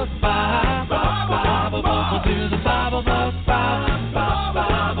Bible book, Bible book. We'll do the Bible book,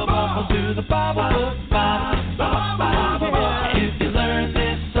 Bible book. We'll do the Bible book,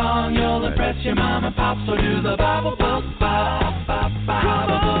 your mom and pop, so do the Bible book,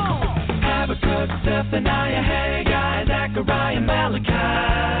 Bible book. Habakkuk, Zephaniah, Haggai, Zechariah, Malachi.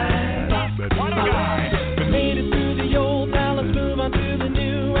 We made it through the old, now let's move on to the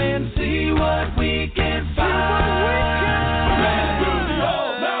new and see what we can find. We made it through the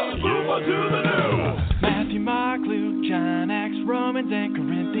old, now let's move on to the new. Matthew, Mark, Luke, John, Acts, Romans, and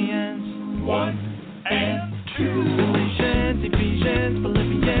Corinthians. 1 and 2. Galatians, Ephesians,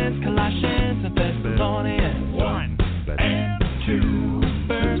 Philippians, Colossians, and Thessalonians. 1 and 2.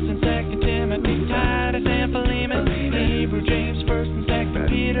 First and Second Timothy, Titus, and Philemon. Hebrew, James, First and Second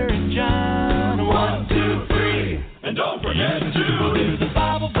Peter, and John. 1, 2, 3, and don't forget to do the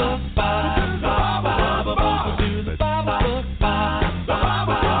Bible book, Bible book. We'll do the Bible book,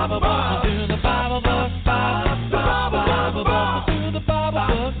 Bible book. We'll do the Bible book, Bible book. We'll do the Bible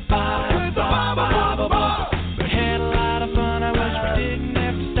book, Bible book.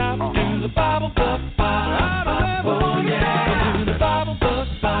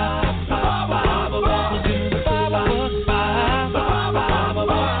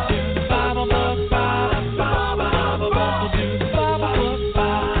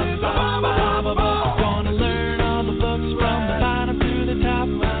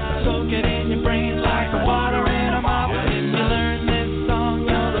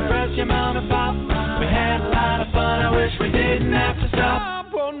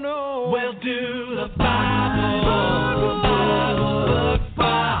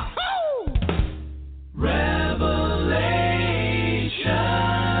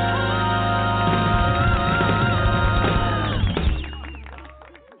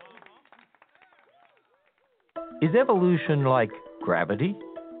 evolution like gravity?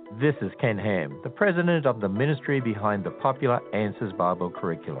 This is Ken Ham, the president of the ministry behind the popular Answers Bible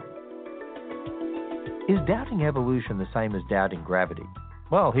curriculum. Is doubting evolution the same as doubting gravity?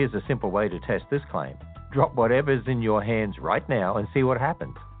 Well, here's a simple way to test this claim. Drop whatever's in your hands right now and see what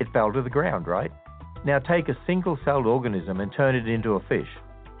happens. It fell to the ground, right? Now take a single-celled organism and turn it into a fish.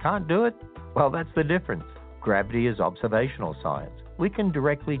 Can't do it? Well, that's the difference. Gravity is observational science. We can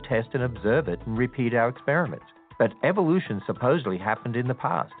directly test and observe it and repeat our experiments. But evolution supposedly happened in the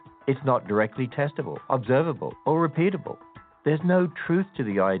past. It's not directly testable, observable, or repeatable. There's no truth to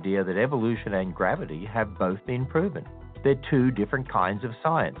the idea that evolution and gravity have both been proven. They're two different kinds of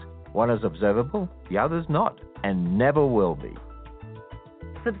science. One is observable, the other's not, and never will be.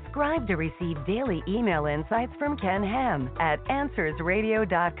 Subscribe to receive daily email insights from Ken Ham at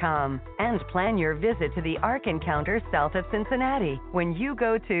AnswersRadio.com and plan your visit to the Ark Encounter south of Cincinnati when you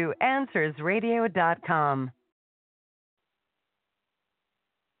go to AnswersRadio.com.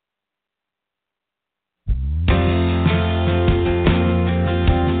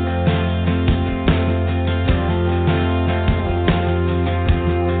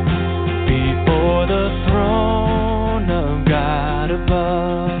 Before the throne of God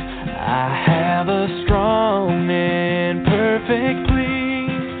above, I have a strong and perfect plea,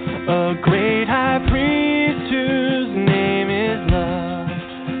 a great high priest whose name is love,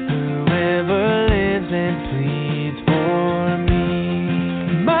 whoever lives and pleads for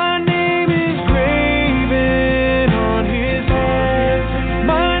me. My name is graven on his head,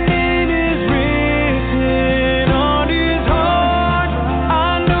 my name is written on his heart.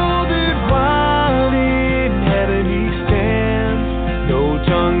 I know that while in heaven he stands, no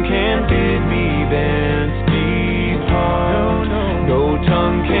tongue can bid me thence depart. No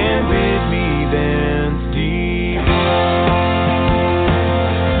tongue can bid me thence depart.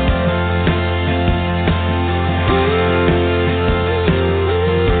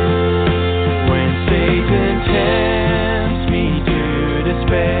 When Satan tempts me to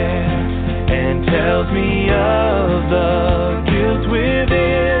despair and tells me of the guilt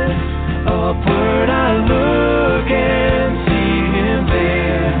within, upward I look and see him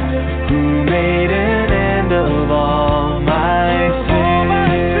there, who made an end of all my sin.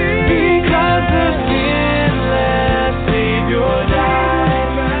 Because the sinless Savior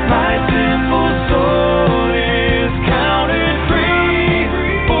died, my sinful soul is counted free.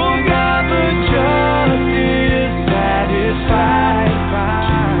 For God the just is satisfied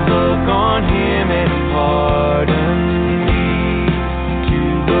to look on him and pardon me. To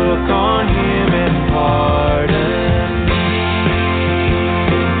look on him and pardon me.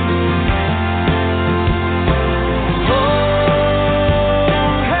 Oh,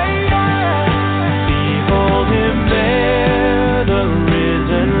 hey, yeah. Behold him there, the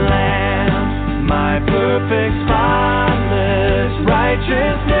risen Lamb, my perfect, spotless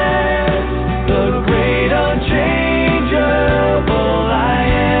righteousness, the great unchangeable I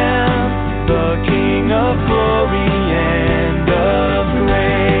am, the King of glory and of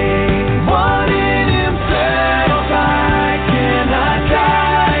grace. One in himself I cannot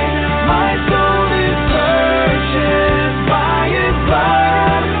die, my soul is purchased by his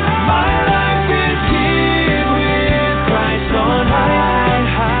blood, my life is hid with Christ on high,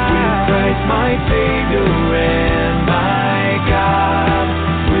 with Christ my Savior and my God,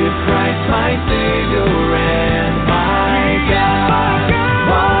 with Christ my Savior and my God.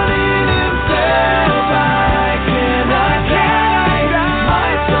 One in himself I cannot die,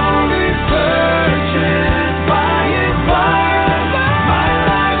 my soul is purchased by his blood, my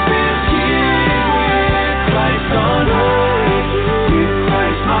life is hid with Christ on high, with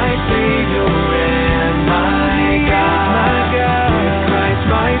Christ my Savior and my God, with Christ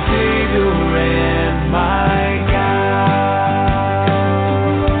my Savior and my God.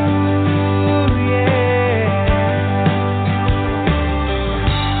 Yeah.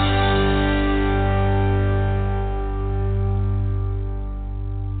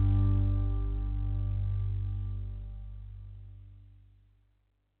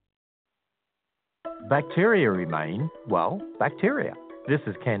 Bacteria remain, well, bacteria. This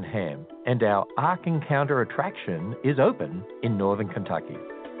is Ken Ham, and our Ark Encounter attraction is open in northern Kentucky.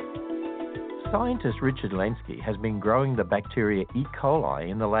 Scientist Richard Lenski has been growing the bacteria E. coli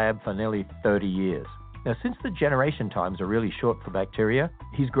in the lab for nearly 30 years. Now, since the generation times are really short for bacteria,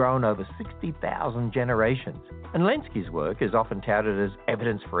 he's grown over 60,000 generations. And Lenski's work is often touted as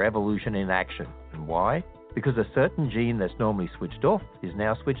evidence for evolution in action. And why? Because a certain gene that's normally switched off is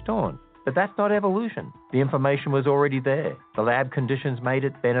now switched on. But that's not evolution. The information was already there. The lab conditions made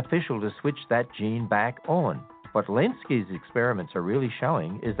it beneficial to switch that gene back on. What Lenski's experiments are really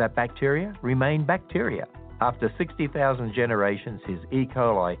showing is that bacteria remain bacteria. After 60,000 generations, his E.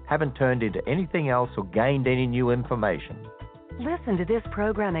 coli haven't turned into anything else or gained any new information. Listen to this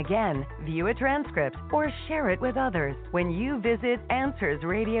program again, view a transcript, or share it with others when you visit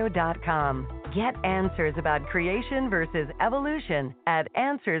AnswersRadio.com. Get answers about creation versus evolution at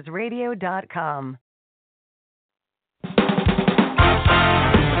AnswersRadio.com.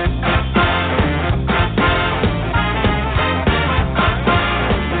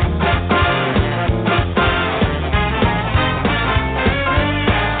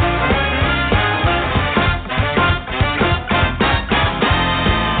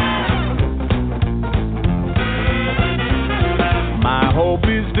 Hope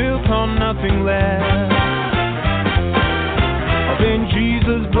is built on nothing less than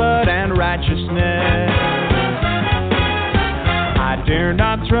Jesus' blood and righteousness. I dare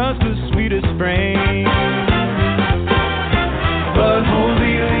not trust the sweetest frame, but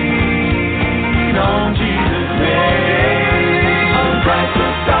wholly lean on Jesus' name. On Christ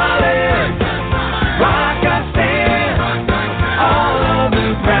the solid rock I stand. All of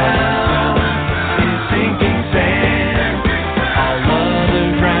the ground is sinking sand. All other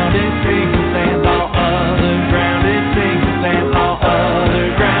ground is sinking sand. All other ground is sinking sand. All other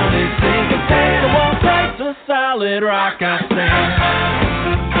ground is sinking sand. On Christ the solid rock I stand.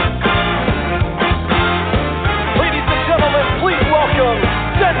 Ladies and gentlemen, please welcome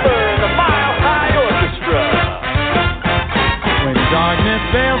Denver and the Mile High Orchestra. When darkness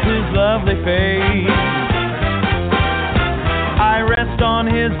veils his lovely face, I rest on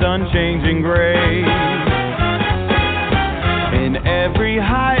his unchanging grace. In every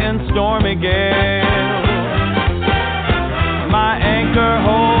high and stormy gale, my anchor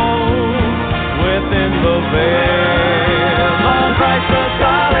holds within the veil. On Christ the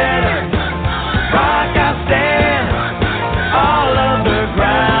solid rock I stand. All of the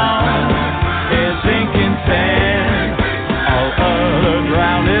ground is sinking sand. All other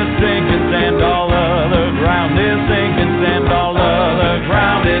ground is sinking sand. All other ground is sinking sand. All other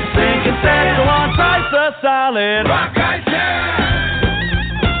ground is sinking sand. So on Christ the solid rock I stand.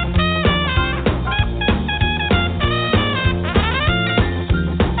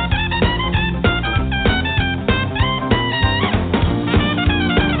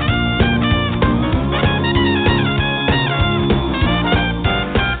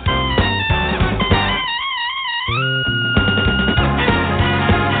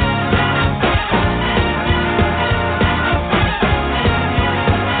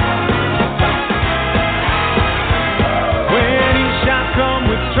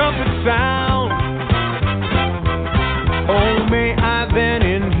 Sound. Oh, may I then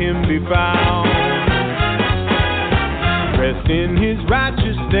in him be found, rest in his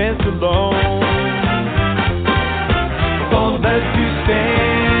righteousness alone. For lest you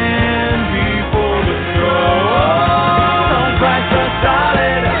stand before the throne, Christ the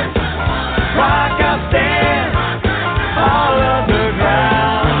solid rock I stand. All of the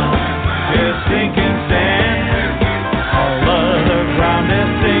ground is sinking sand. All of the ground is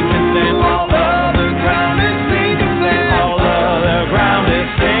sinking.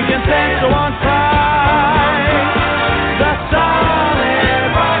 So on Christ, the solid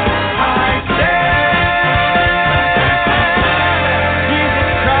rock I stand.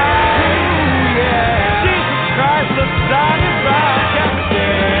 Jesus Christ, yeah. Jesus Christ, the solid rock I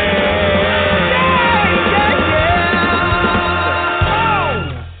stand.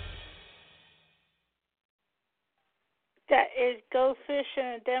 That is Goldfish and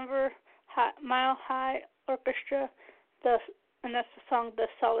the Denver Mile High Orchestra, and that's the song The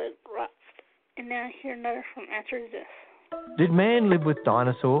Solid Rock. And now hear another from Answer This. Did man live with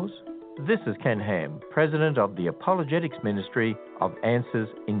dinosaurs? This is Ken Ham, president of the Apologetics Ministry of Answers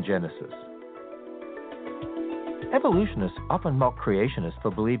in Genesis. Evolutionists often mock creationists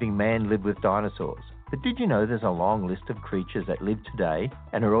for believing man lived with dinosaurs. But did you know there's a long list of creatures that live today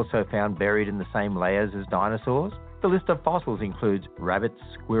and are also found buried in the same layers as dinosaurs? The list of fossils includes rabbits,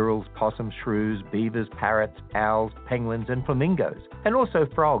 squirrels, possums, shrews, beavers, parrots, owls, penguins, and flamingos, and also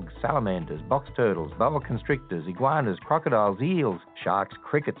frogs, salamanders, box turtles, boa constrictors, iguanas, crocodiles, eels, sharks,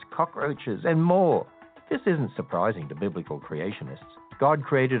 crickets, cockroaches, and more. This isn't surprising to biblical creationists. God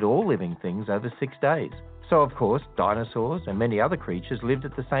created all living things over 6 days. So, of course, dinosaurs and many other creatures lived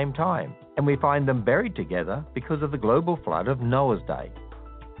at the same time, and we find them buried together because of the global flood of Noah's Day.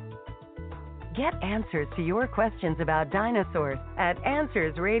 Get answers to your questions about dinosaurs at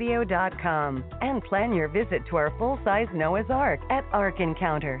AnswersRadio.com and plan your visit to our full-size Noah's Ark at Ark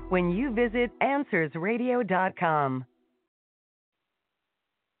Encounter when you visit AnswersRadio.com.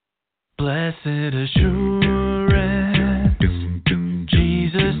 Blessed assurance,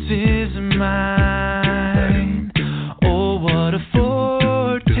 Jesus is mine.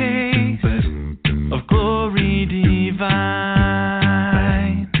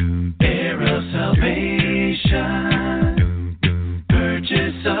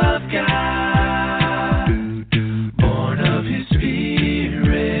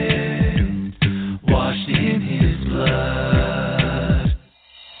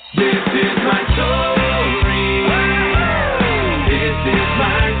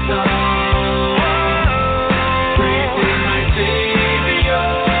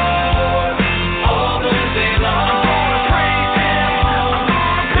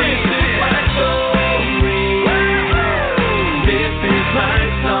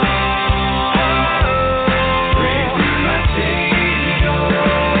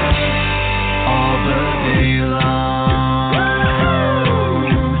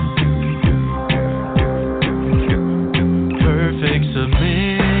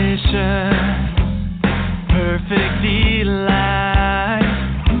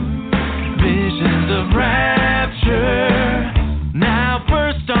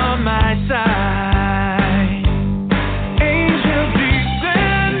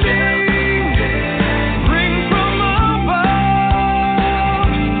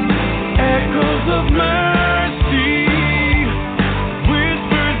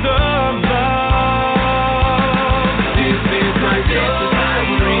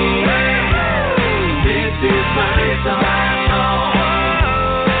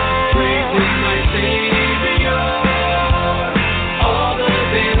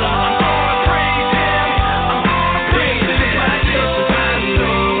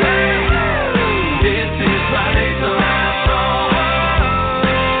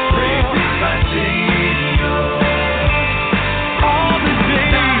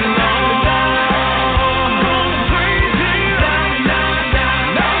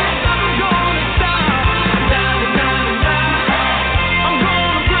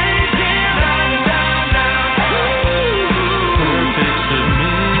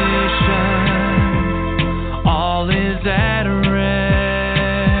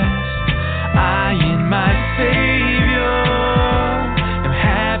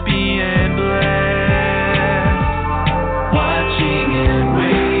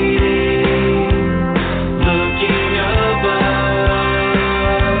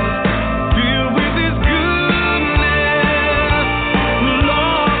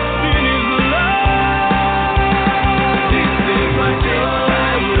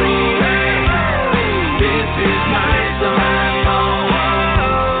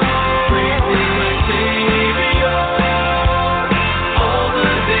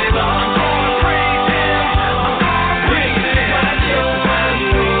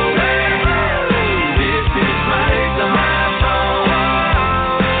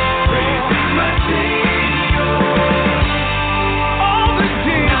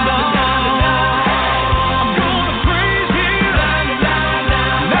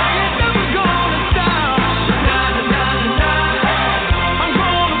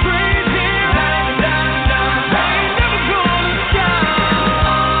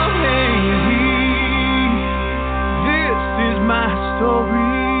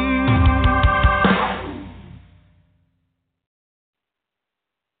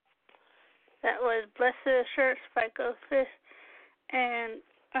 go fish. And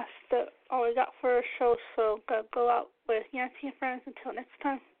that's all we got for our show. So gotta go out with Yancy and friends. Until next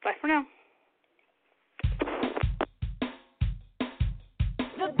time. Bye for now.